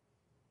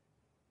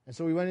 And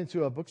so we went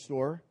into a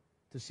bookstore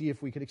to see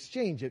if we could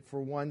exchange it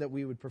for one that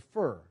we would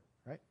prefer,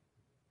 right?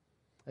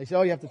 They say,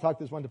 oh, you have to talk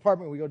to this one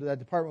department. We go to that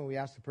department. We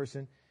ask the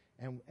person,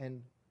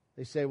 and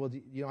they say, well,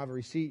 you don't have a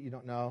receipt. You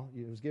don't know.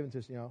 It was given to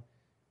us,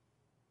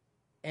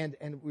 And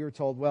we were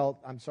told,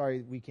 well, I'm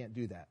sorry, we can't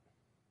do that.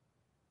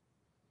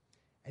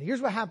 And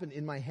here's what happened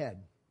in my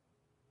head.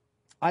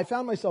 I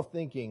found myself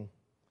thinking,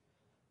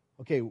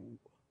 okay,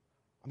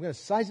 I'm going to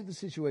size up the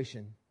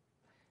situation,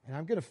 and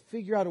I'm going to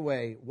figure out a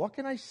way, what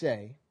can I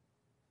say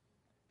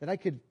that I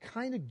could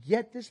kind of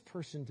get this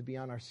person to be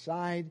on our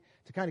side,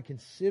 to kind of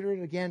consider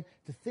it again,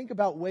 to think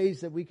about ways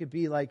that we could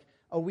be like,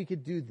 oh, we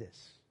could do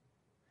this.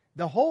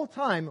 the whole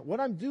time, what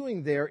I'm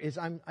doing there is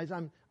I'm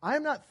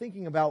not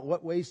thinking about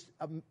what ways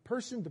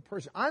person to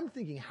person. I'm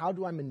thinking, how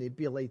do I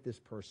manipulate this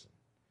person?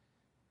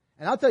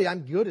 And I'll tell you,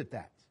 I'm good at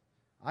that.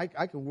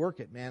 I can work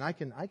it, man. I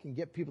can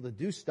get people to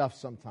do stuff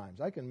sometimes.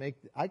 I can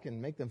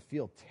make them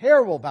feel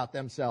terrible about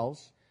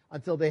themselves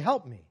until they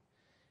help me.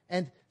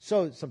 And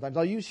so sometimes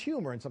I'll use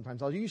humor, and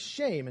sometimes I'll use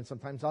shame, and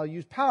sometimes I'll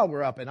use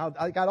power up, and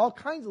I got all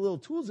kinds of little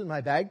tools in my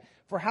bag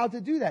for how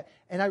to do that.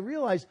 And I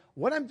realize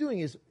what I'm doing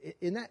is,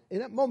 in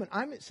that moment,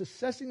 I'm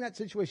assessing that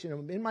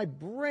situation. In my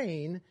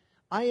brain,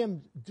 I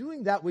am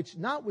doing that which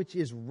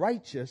is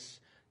righteous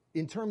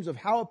in terms of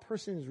how a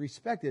person is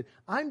respected.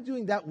 I'm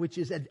doing that which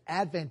is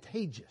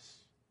advantageous.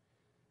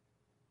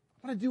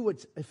 I want to do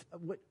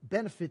what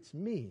benefits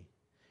me.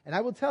 And I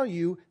will tell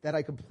you that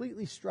I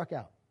completely struck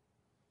out.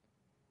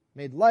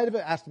 Made light of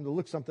it, asked him to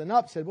look something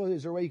up, said, well,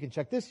 is there a way you can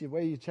check this, a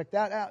way you check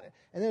that out?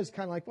 And then it's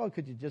kind of like, well,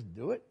 could you just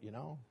do it,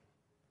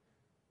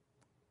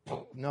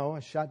 No,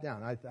 I shot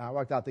down. I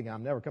walked out thinking, I'll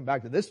never come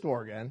back to this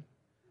store again.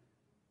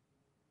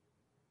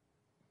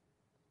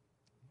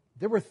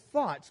 There were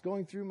thoughts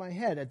going through my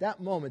head at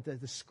that moment,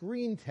 that the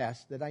screen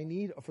test that I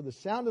need for the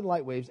sound and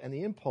light waves and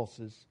the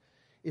impulses,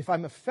 if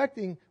I'm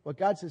affecting what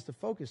God says to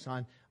focus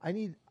on,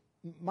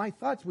 my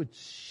thoughts would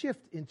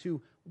shift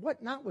into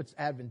not what's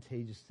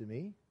advantageous to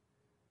me,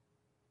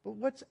 but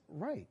what's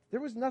right. There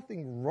was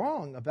nothing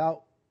wrong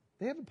about,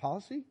 they have a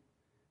policy.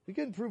 We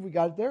couldn't prove we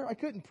got it there. I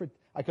could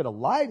have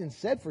lied and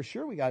said for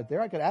sure we got it there.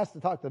 I could have asked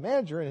to talk to the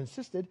manager and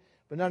insisted,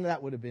 but none of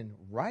that would have been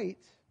right.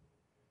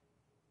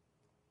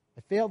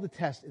 I failed the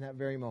test in that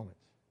very moment.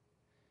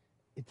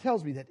 It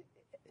tells me that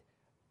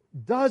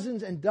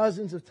dozens and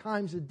dozens of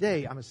times a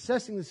day, I'm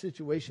assessing the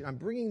situation. I'm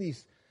bringing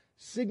these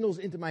signals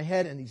into my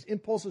head and these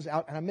impulses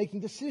out, and I'm making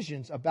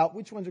decisions about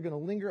which ones are going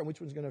to linger and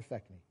which one's going to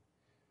affect me.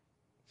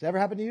 Does that ever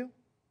happen to you?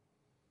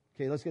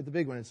 Okay, let's get the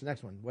big one. It's the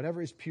next one.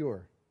 Whatever is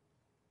pure.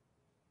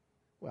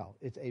 Well,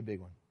 it's a big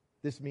one.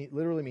 This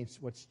literally means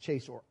what's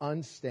chaste or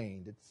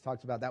unstained. It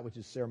talks about that which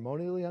is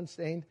ceremonially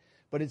unstained,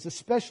 but it's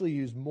especially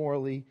used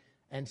morally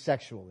and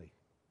sexually.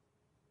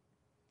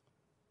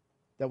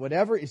 That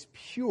whatever is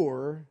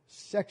pure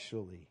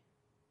sexually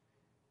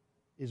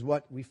is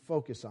what we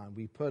focus on.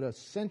 We put a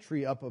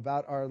sentry up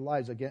about our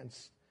lives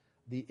against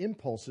the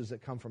impulses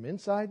that come from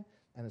inside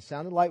and the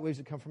sound and light waves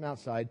that come from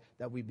outside,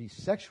 that we be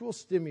sexual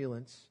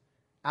stimulants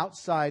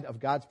outside of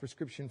God's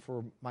prescription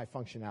for my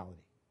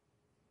functionality.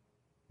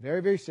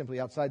 Very, very simply,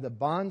 outside the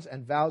bonds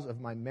and vows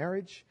of my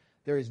marriage,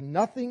 there is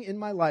nothing in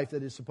my life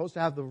that is supposed to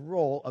have the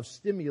role of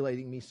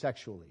stimulating me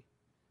sexually.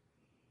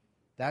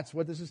 That's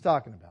what this is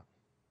talking about.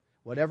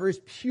 Whatever is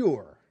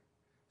pure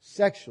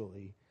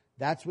sexually,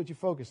 that's what you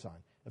focus on.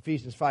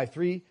 Ephesians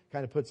 5:3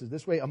 kind of puts it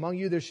this way: among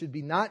you there should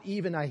be not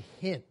even a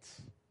hint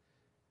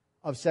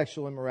of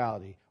sexual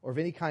immorality or of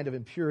any kind of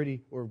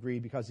impurity or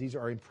greed, because these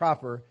are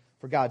improper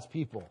for God's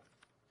people.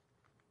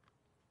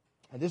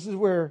 And this is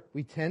where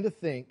we tend to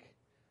think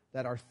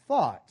that our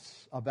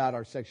thoughts about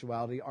our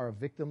sexuality are a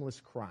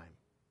victimless crime.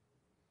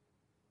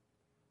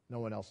 No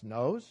one else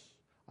knows.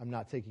 I'm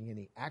not taking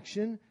any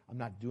action. I'm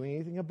not doing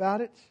anything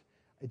about it.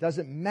 It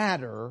doesn't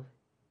matter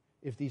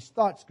if these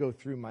thoughts go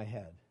through my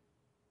head.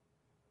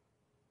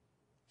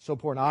 So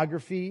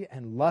pornography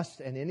and lust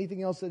and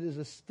anything else that is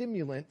a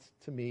stimulant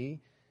to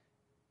me,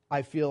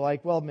 I feel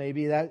like, well,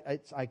 maybe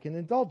I can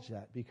indulge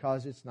that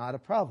because it's not a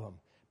problem.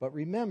 But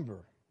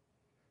remember,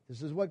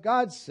 this is what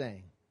God's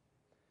saying.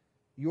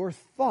 Your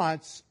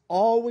thoughts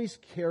always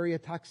carry a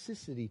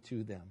toxicity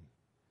to them.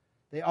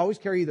 They always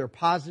carry either a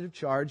positive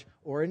charge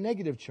or a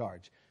negative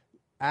charge.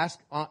 Ask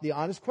the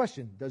honest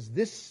question: does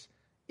this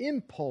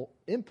input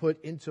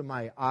into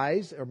my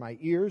eyes or my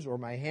ears or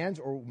my hands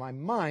or my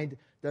mind,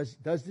 does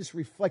this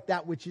reflect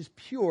that which is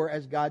pure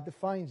as God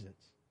defines it?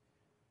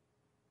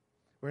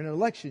 We're in an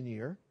election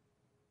year,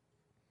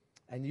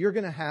 and you're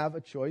going to have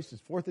a choice.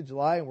 It's 4th of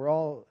July, and we're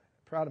all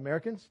proud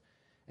Americans.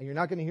 And you're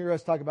not going to hear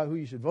us talk about who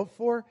you should vote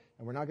for,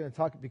 and we're not going to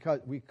talk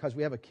because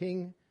we have a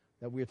king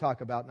that we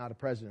talk about, not a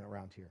president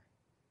around here.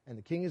 And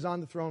the king is on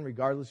the throne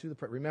regardless who the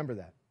president. Remember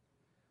that.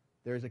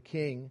 There is a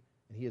king,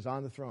 and he is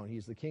on the throne. He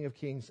is the King of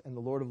Kings and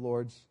the Lord of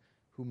Lords,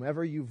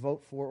 whomever you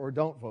vote for or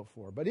don't vote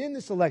for. But in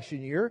this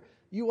election year,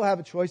 you will have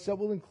a choice that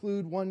will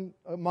include, one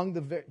among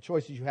the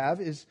choices you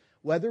have is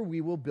whether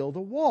we will build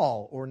a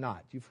wall or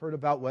not. You've heard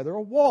about whether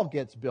a wall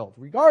gets built.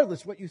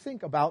 Regardless what you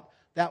think about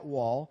that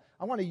wall,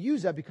 I want to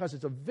use that because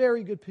it's a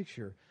very good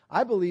picture.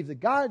 I believe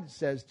that God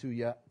says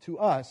to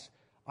us,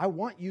 I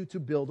want you to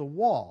build a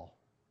wall.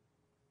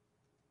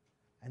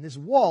 And this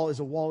wall is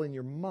a wall in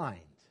your mind.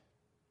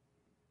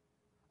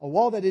 A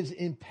wall that is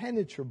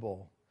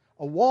impenetrable.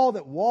 A wall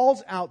that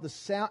walls out the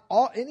sound,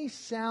 any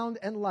sound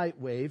and light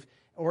wave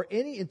or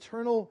any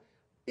internal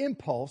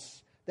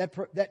impulse that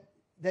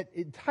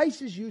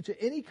entices you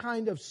to any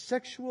kind of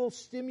sexual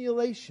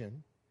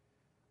stimulation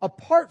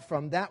apart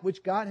from that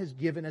which God has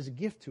given as a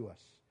gift to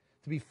us,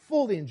 to be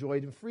fully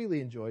enjoyed and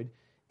freely enjoyed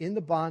in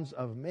the bonds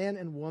of man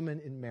and woman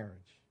in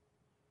marriage.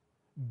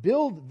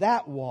 Build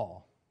that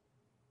wall.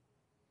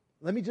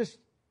 Let me just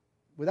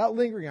without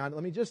lingering on it,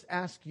 let me just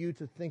ask you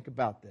to think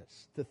about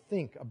this.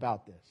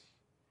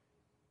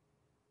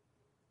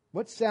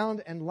 What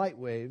sound and light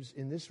waves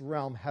in this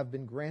realm have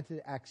been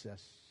granted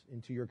access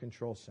into your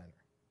control center?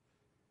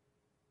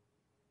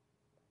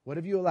 What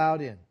have you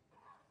allowed in?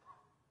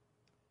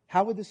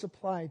 How would this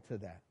apply to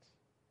that?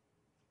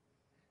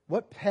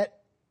 What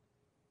pet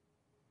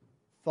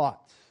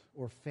thought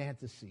or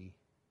fantasy,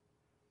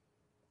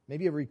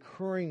 maybe a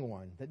recurring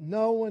one that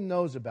no one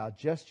knows about,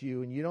 just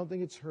you, and you don't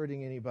think it's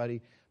hurting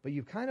anybody, but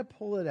you kind of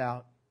pull it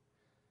out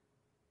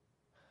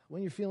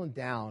when you're feeling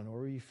down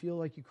or you feel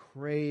like you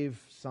crave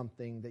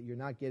something that you're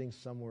not getting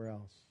somewhere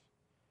else.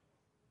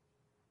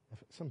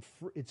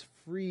 It's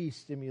free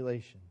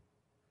stimulation.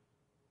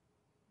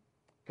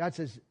 God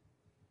says,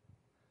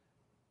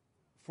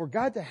 for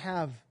God to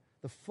have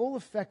the full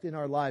effect in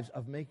our lives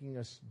of making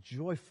us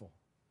joyful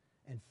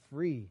and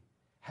free,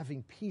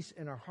 having peace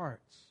in our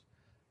hearts,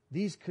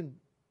 these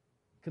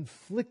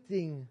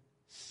conflicting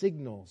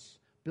signals,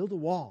 build a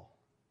wall.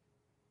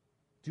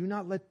 Do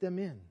not let them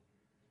in.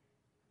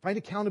 Find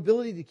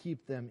accountability to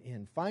keep them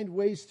in. Find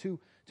ways to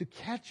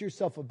catch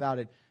yourself about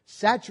it.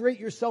 Saturate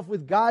yourself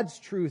with God's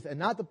truth and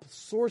not the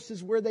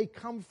sources where they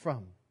come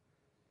from.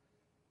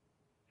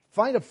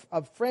 Find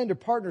a friend or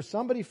partner,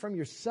 somebody from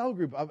your cell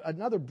group,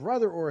 another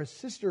brother or a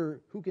sister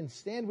who can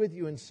stand with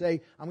you and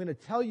say, I'm going to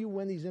tell you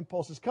when these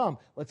impulses come.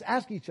 Let's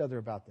ask each other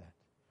about that.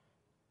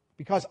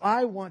 Because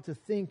I want to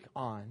think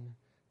on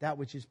that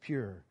which is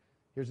pure.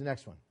 Here's the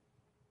next one.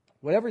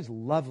 Whatever is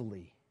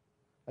lovely.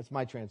 That's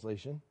my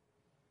translation.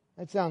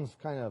 That sounds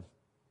kind of,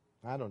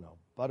 I don't know,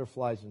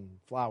 butterflies and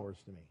flowers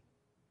to me.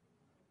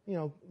 You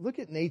know, look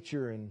at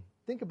nature and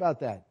think about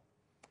that.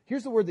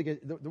 Here's the word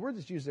the word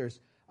that's used there is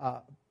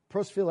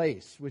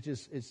prosphiles, which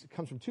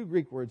comes from two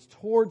Greek words,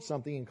 towards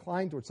something,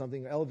 inclined towards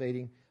something,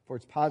 elevating for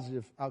its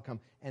positive outcome,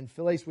 and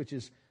philes, which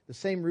is the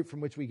same root from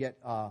which we get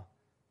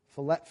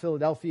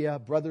Philadelphia,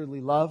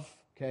 brotherly love.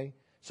 Okay,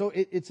 so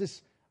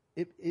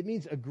it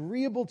means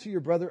agreeable to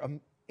your brother,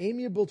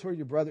 amiable toward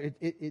your brother.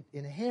 It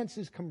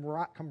enhances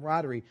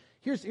camaraderie.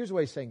 Here's what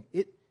he's saying.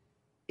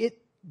 It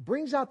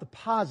brings out the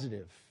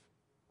positive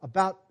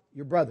about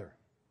your brother.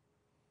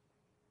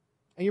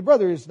 And your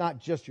brother is not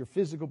just your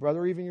physical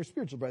brother or even your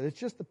spiritual brother. It's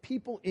just the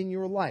people in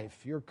your life,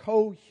 your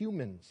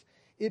co-humans.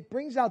 It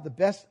brings out the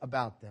best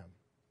about them.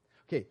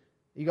 Okay,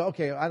 you go,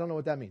 okay, I don't know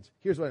what that means.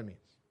 Here's what it means.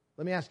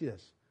 Let me ask you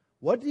this.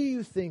 What do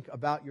you think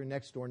about your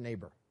next door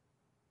neighbor?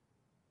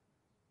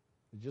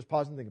 Just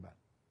pause and think about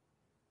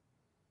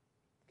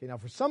it. Okay, now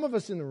for some of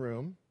us in the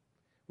room,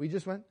 we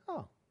just went,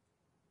 oh,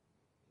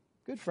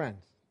 good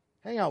friends.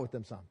 Hang out with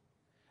them some.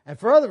 And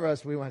for other of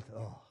us, we went,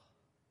 oh.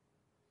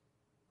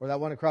 Or that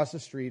one across the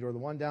street, or the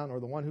one down, or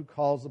the one who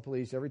calls the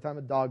police every time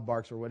a dog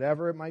barks, or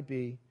whatever it might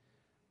be.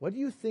 What do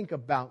you think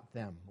about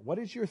them? What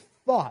is your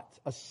thought,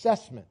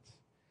 assessment?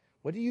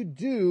 What do you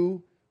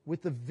do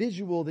with the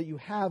visual that you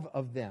have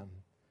of them?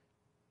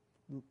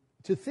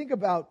 To think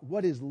about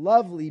what is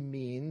lovely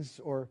means,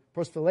 or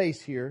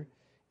prosphiles here,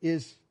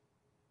 is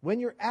when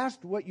you're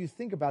asked what you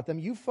think about them,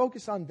 you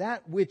focus on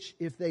that which,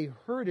 if they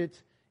heard it,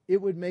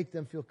 it would make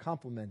them feel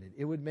complimented.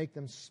 It would make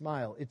them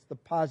smile. It's the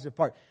positive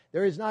part.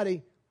 There is not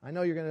I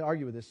know you're going to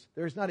argue with this.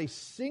 There is not a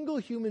single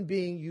human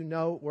being you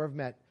know or have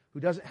met who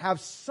doesn't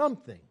have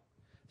something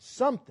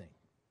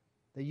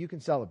that you can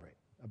celebrate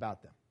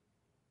about them.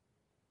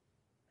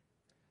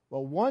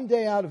 Well, one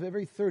day out of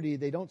every 30,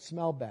 they don't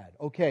smell bad.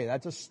 Okay,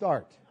 that's a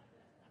start.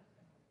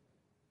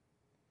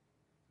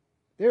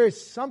 There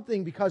is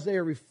something, because they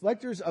are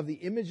reflectors of the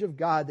image of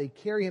God. They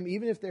carry Him,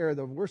 even if they are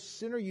the worst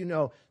sinner you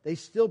know, they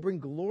still bring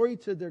glory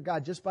to their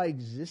God just by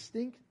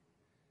existing.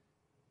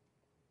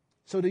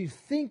 So to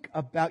think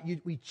about,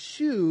 we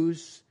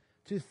choose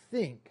to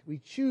think. We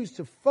choose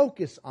to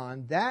focus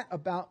on that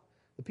about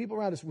the people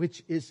around us,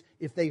 which is,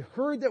 if they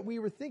heard that we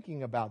were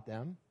thinking about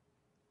them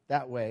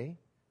that way,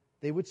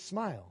 they would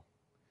smile.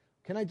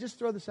 Can I just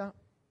throw this out?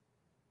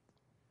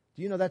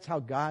 Do you know that's how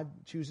God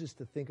chooses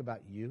to think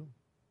about you?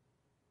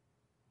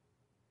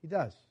 He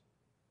does.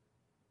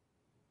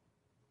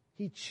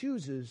 He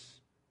chooses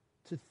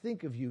to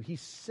think of you. He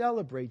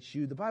celebrates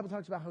you. The Bible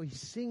talks about how He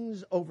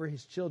sings over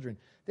His children.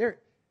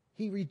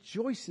 He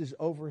rejoices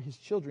over His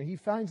children. He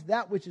finds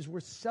that which is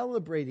worth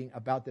celebrating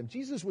about them.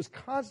 Jesus was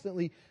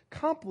constantly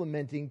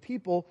complimenting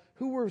people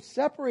who were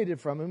separated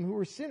from Him, who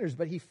were sinners,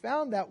 but He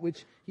found that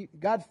which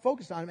God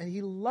focused on Him, and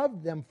He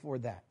loved them for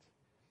that.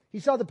 He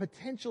saw the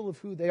potential of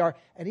who they are,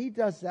 and He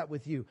does that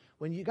with you.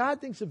 When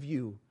God thinks of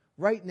you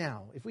right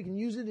now, if we can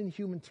use it in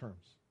human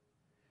terms,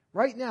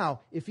 right now,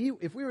 if we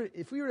were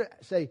to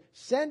say,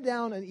 send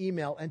down an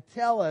email and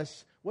tell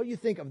us what you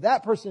think of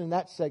that person in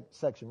that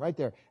section right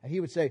there, and He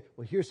would say,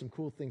 well, here's some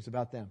cool things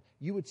about them,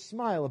 you would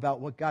smile about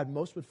what God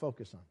most would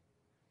focus on.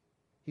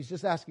 He's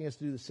just asking us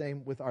to do the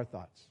same with our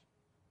thoughts.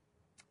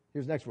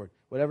 Here's the next word.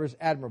 Whatever is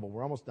admirable.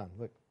 We're almost done.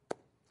 Look.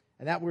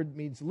 And that word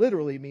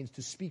literally means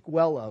to speak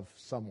well of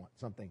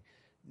something.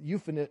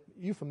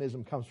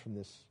 Euphemism comes from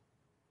this.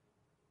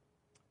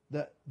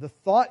 The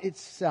thought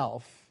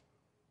itself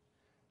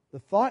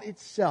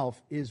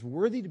is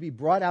worthy to be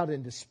brought out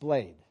and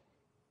displayed.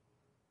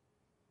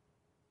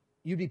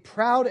 you'd be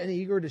proud and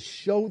eager to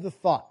show the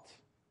thought.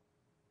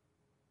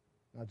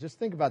 Now just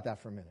think about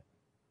that for a minute.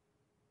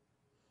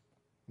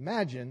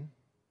 Imagine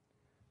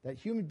that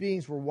human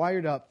beings were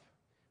wired up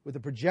with a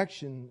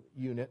projection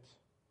unit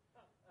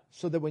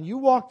so that when you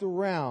walked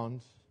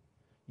around,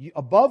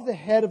 above the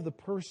head of the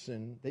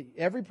person, that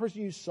every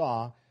person you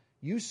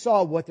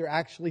saw what they're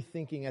actually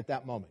thinking at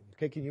that moment.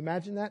 Okay, can you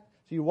imagine that?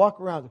 So you walk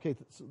around, okay,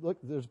 so look,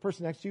 there's a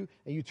person next to you,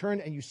 and you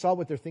turn and you saw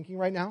what they're thinking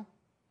right now.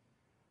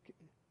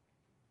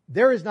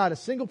 There is not a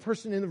single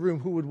person in the room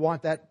who would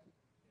want that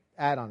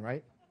add-on,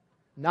 right?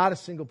 Not a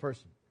single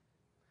person.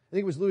 I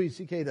think it was Louis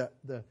C.K.,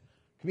 the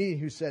comedian,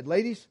 who said,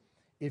 ladies,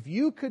 if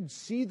you could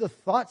see the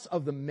thoughts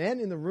of the men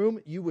in the room,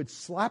 you would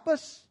slap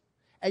us,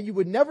 and you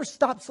would never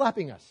stop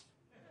slapping us.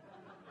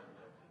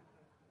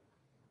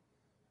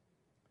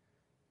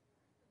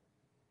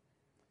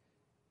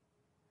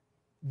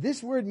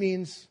 This word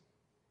means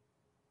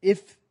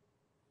if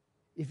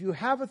you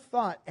have a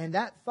thought and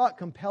that thought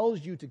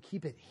compels you to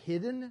keep it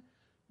hidden,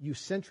 you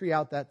sentry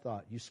out that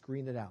thought. You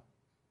screen it out.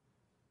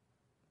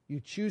 You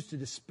choose to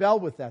dispel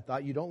with that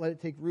thought. You don't let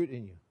it take root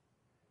in you.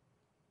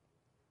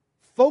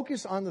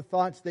 Focus on the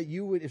thoughts that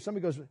you would, if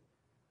somebody goes,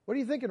 what are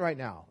you thinking right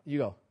now? You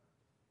go.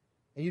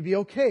 And you'd be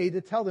okay to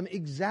tell them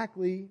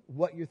exactly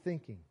what you're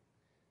thinking.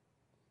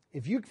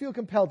 If you feel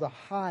compelled to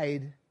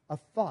hide a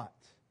thought,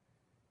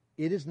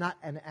 it is not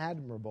an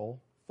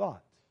admirable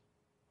thought.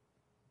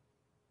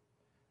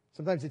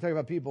 Sometimes they talk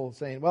about people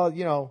saying, well,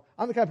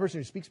 I'm the kind of person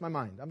who speaks my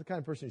mind. I'm the kind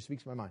of person who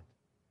speaks my mind.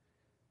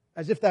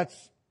 As if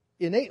that's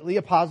innately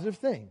a positive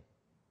thing.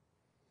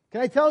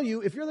 Can I tell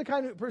you, if you're the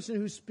kind of person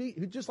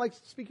who just likes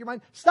to speak your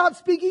mind, stop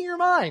speaking your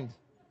mind.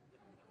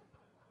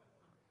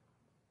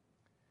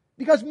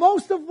 Because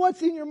most of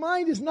what's in your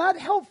mind is not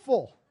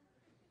helpful.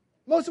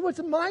 Most of what's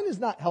in mind is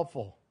not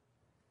helpful.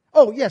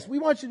 Oh, yes, we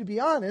want you to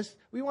be honest.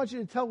 We want you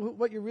to tell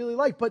what you really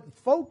like. But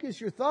focus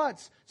your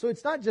thoughts. So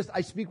it's not just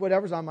I speak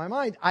whatever's on my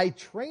mind. I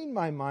train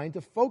my mind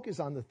to focus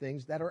on the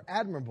things that are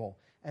admirable.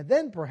 And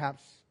then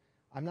perhaps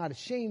I'm not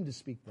ashamed to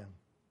speak them.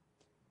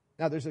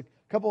 Now, there's a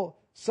couple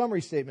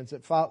summary statements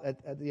at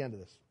the end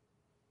of this.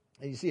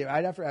 And you see it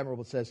right after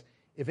admirable. It says,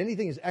 if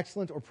anything is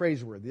excellent or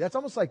praiseworthy. That's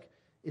almost like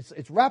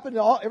it's wrapping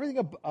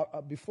everything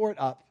before it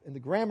up. And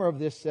the grammar of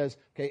this says,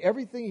 okay,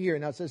 everything here.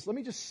 Now it says, let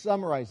me just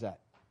summarize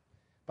that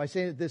by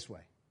saying it this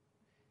way.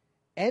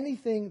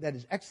 Anything that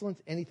is excellent,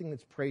 anything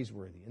that's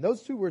praiseworthy. And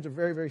those two words are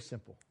very, very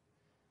simple.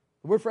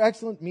 The word for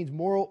excellent means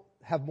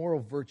have moral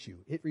virtue.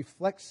 It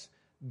reflects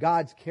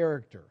God's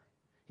character,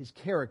 His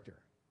character.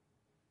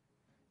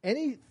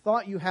 Any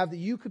thought you have that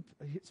you could,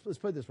 let's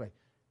put it this way.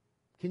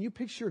 Can you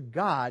picture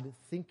God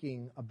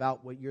thinking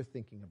about what you're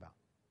thinking about?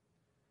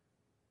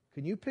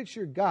 Can you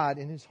picture God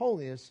in His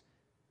holiness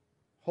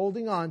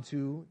holding on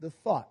to the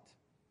thought?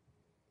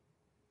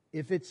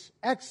 If it's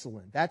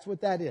excellent, that's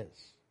what that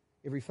is.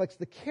 It reflects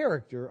the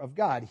character of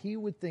God. He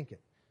would think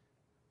it.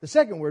 The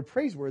second word,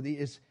 praiseworthy,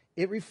 is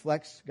it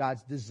reflects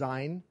God's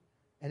design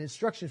and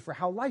instructions for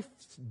how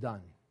life's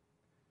done.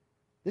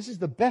 This is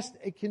the best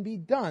it can be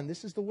done.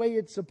 This is the way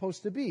it's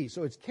supposed to be.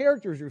 So its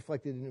character is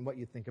reflected in what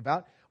you think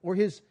about, or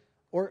his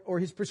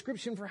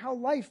prescription for how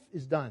life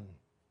is done.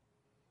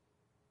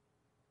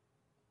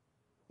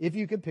 If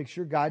you can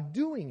picture God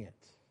doing it,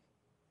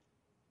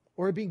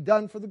 or it being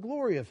done for the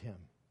glory of Him.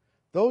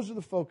 Those are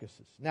the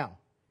focuses. Now,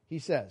 he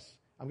says,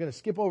 I'm going to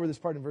skip over this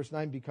part in verse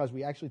 9 because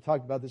we actually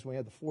talked about this when we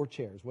had the 4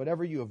 chairs.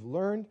 Whatever you have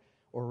learned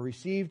or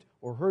received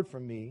or heard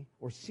from me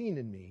or seen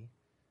in me,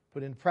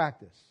 put in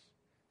practice.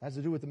 It has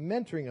to do with the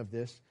mentoring of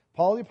this.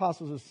 Paul the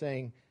Apostle is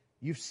saying,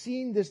 you've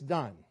seen this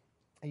done.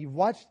 And you've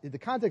watched, the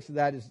context of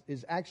that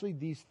is actually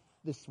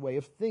this way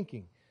of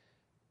thinking.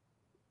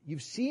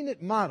 You've seen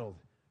it modeled.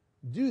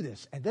 Do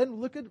this. And then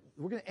we're going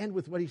to end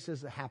with what he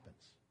says that happens.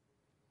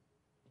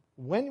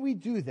 When we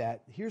do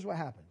that, here's what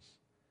happens.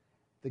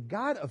 The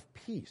God of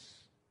peace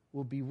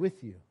will be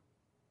with you.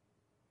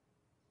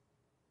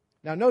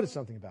 Now, notice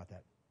something about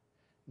that.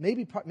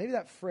 Maybe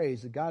that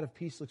phrase, the God of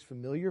peace, looks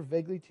familiar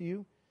vaguely to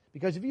you.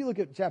 Because if you look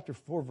at chapter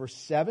 4, verse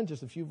 7,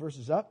 just a few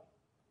verses up,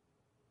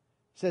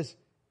 it says,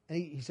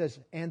 and he says,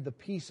 and the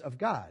peace of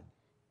God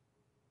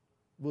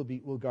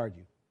will guard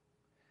you.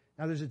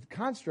 Now, there's a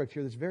construct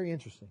here that's very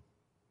interesting.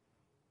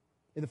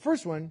 In the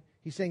first one,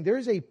 he's saying there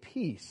is a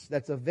peace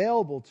that's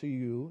available to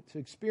you to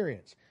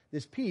experience.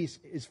 This peace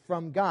is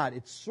from God.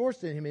 It's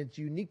sourced in Him. It's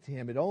unique to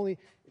Him.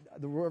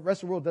 The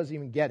rest of the world doesn't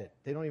even get it.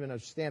 They don't even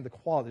understand the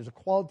quality. There's a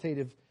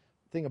qualitative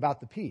thing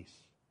about the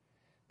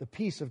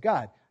peace of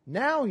God.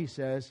 Now he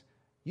says,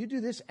 you do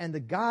this and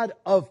the God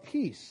of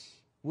peace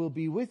will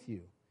be with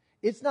you.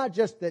 It's not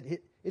just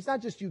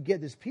you get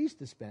this peace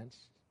dispensed.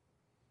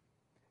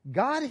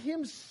 God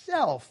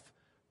Himself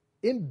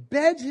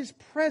embeds His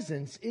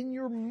presence in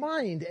your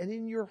mind and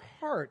in your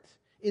heart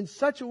in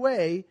such a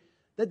way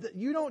that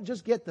you don't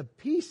just get the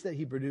peace that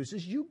He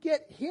produces, you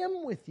get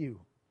Him with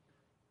you.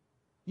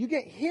 You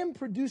get Him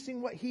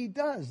producing what He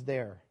does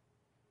there.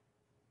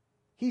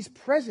 He's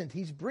present.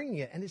 He's bringing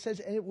it. And it says,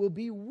 and it will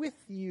be with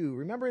you.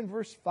 Remember in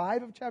verse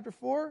 5 of chapter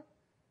 4?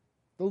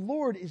 The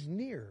Lord is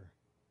near.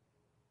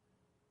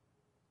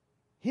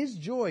 His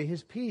joy,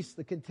 His peace,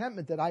 the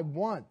contentment that I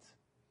want,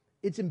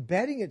 it's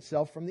embedding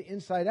itself from the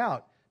inside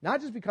out.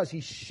 Not just because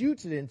He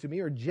shoots it into me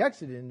or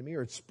injects it into me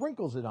or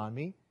sprinkles it on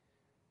me.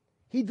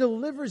 He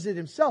delivers it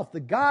Himself. The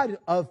God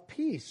of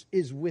peace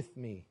is with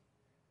me.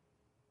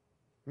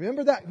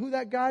 Remember that who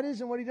that God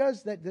is and what He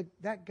does?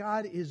 That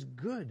God is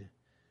good.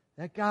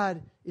 That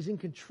God is in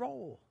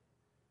control.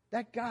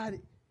 That God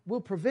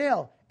will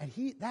prevail. And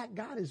that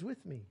God is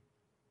with me.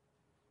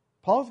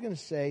 Paul's going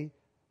to say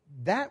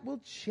that will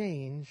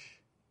change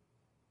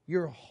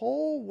your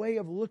whole way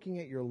of looking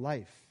at your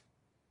life.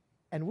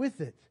 And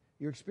with it,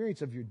 your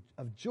experience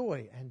of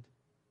joy and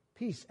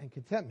peace and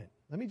contentment.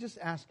 Let me just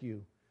ask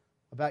you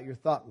about your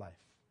thought life.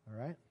 All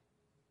right?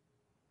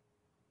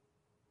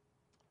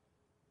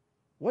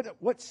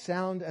 What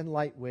sound and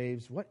light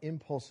waves, what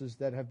impulses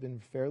that have been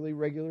fairly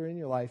regular in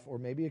your life or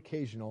maybe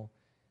occasional,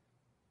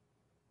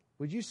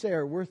 would you say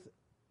are worth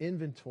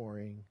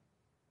inventorying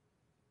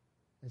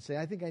and say,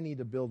 I think I need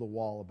to build a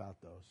wall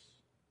about those?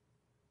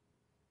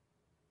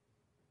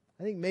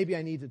 I think maybe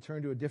I need to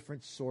turn to a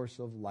different source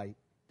of light,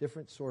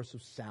 different source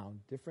of sound,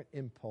 different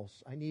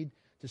impulse. I need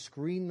to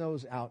screen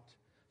those out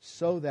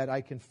so that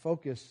I can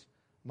focus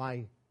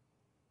my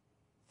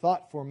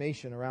thought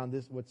formation around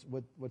this,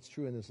 what's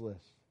true in this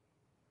list.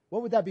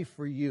 What would that be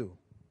for you?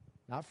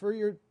 Not for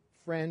your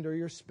friend or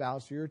your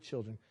spouse or your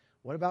children.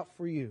 What about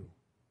for you?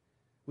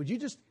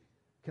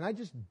 Can I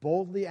just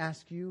boldly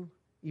ask you,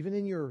 even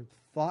in your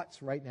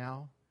thoughts right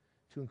now,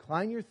 to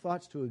incline your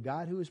thoughts to a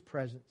God who is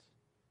present,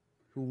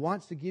 who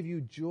wants to give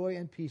you joy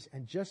and peace,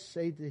 and just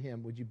say to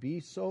Him, would you be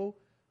so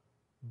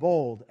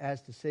bold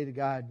as to say to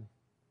God,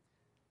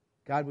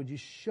 God, would you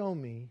show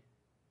me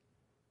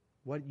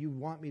what you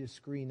want me to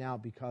screen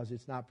out because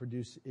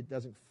it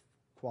doesn't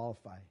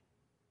qualify?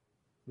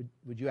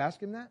 Would you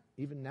ask Him that,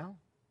 even now?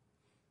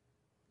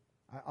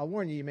 I'll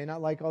warn you, you may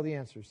not like all the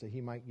answers that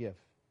He might give.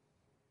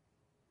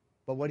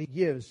 But what He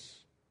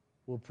gives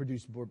will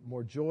produce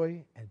more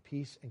joy and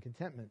peace and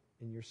contentment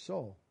in your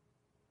soul.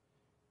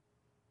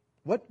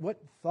 What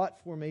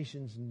thought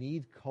formations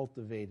need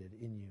cultivated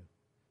in you?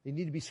 They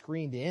need to be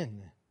screened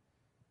in.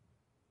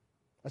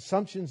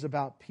 Assumptions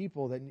about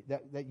people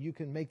that you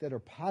can make that are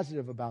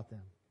positive about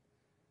them.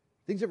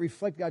 Things that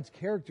reflect God's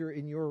character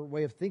in your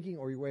way of thinking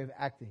or your way of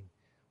acting.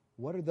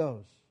 What are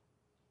those?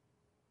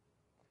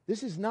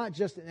 This is not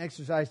just an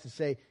exercise to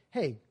say,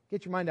 hey,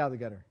 get your mind out of the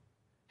gutter.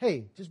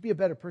 Hey, just be a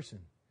better person.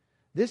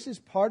 This is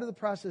part of the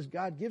process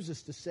God gives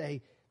us to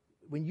say,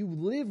 when you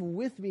live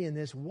with me in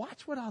this,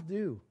 watch what I'll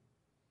do.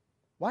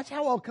 Watch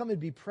how I'll come and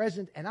be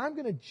present, and I'm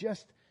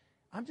just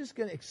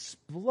going to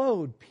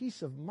explode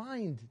peace of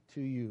mind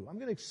to you. I'm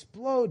going to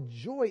explode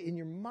joy in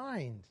your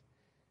mind.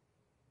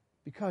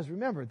 Because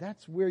remember,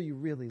 that's where you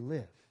really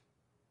live.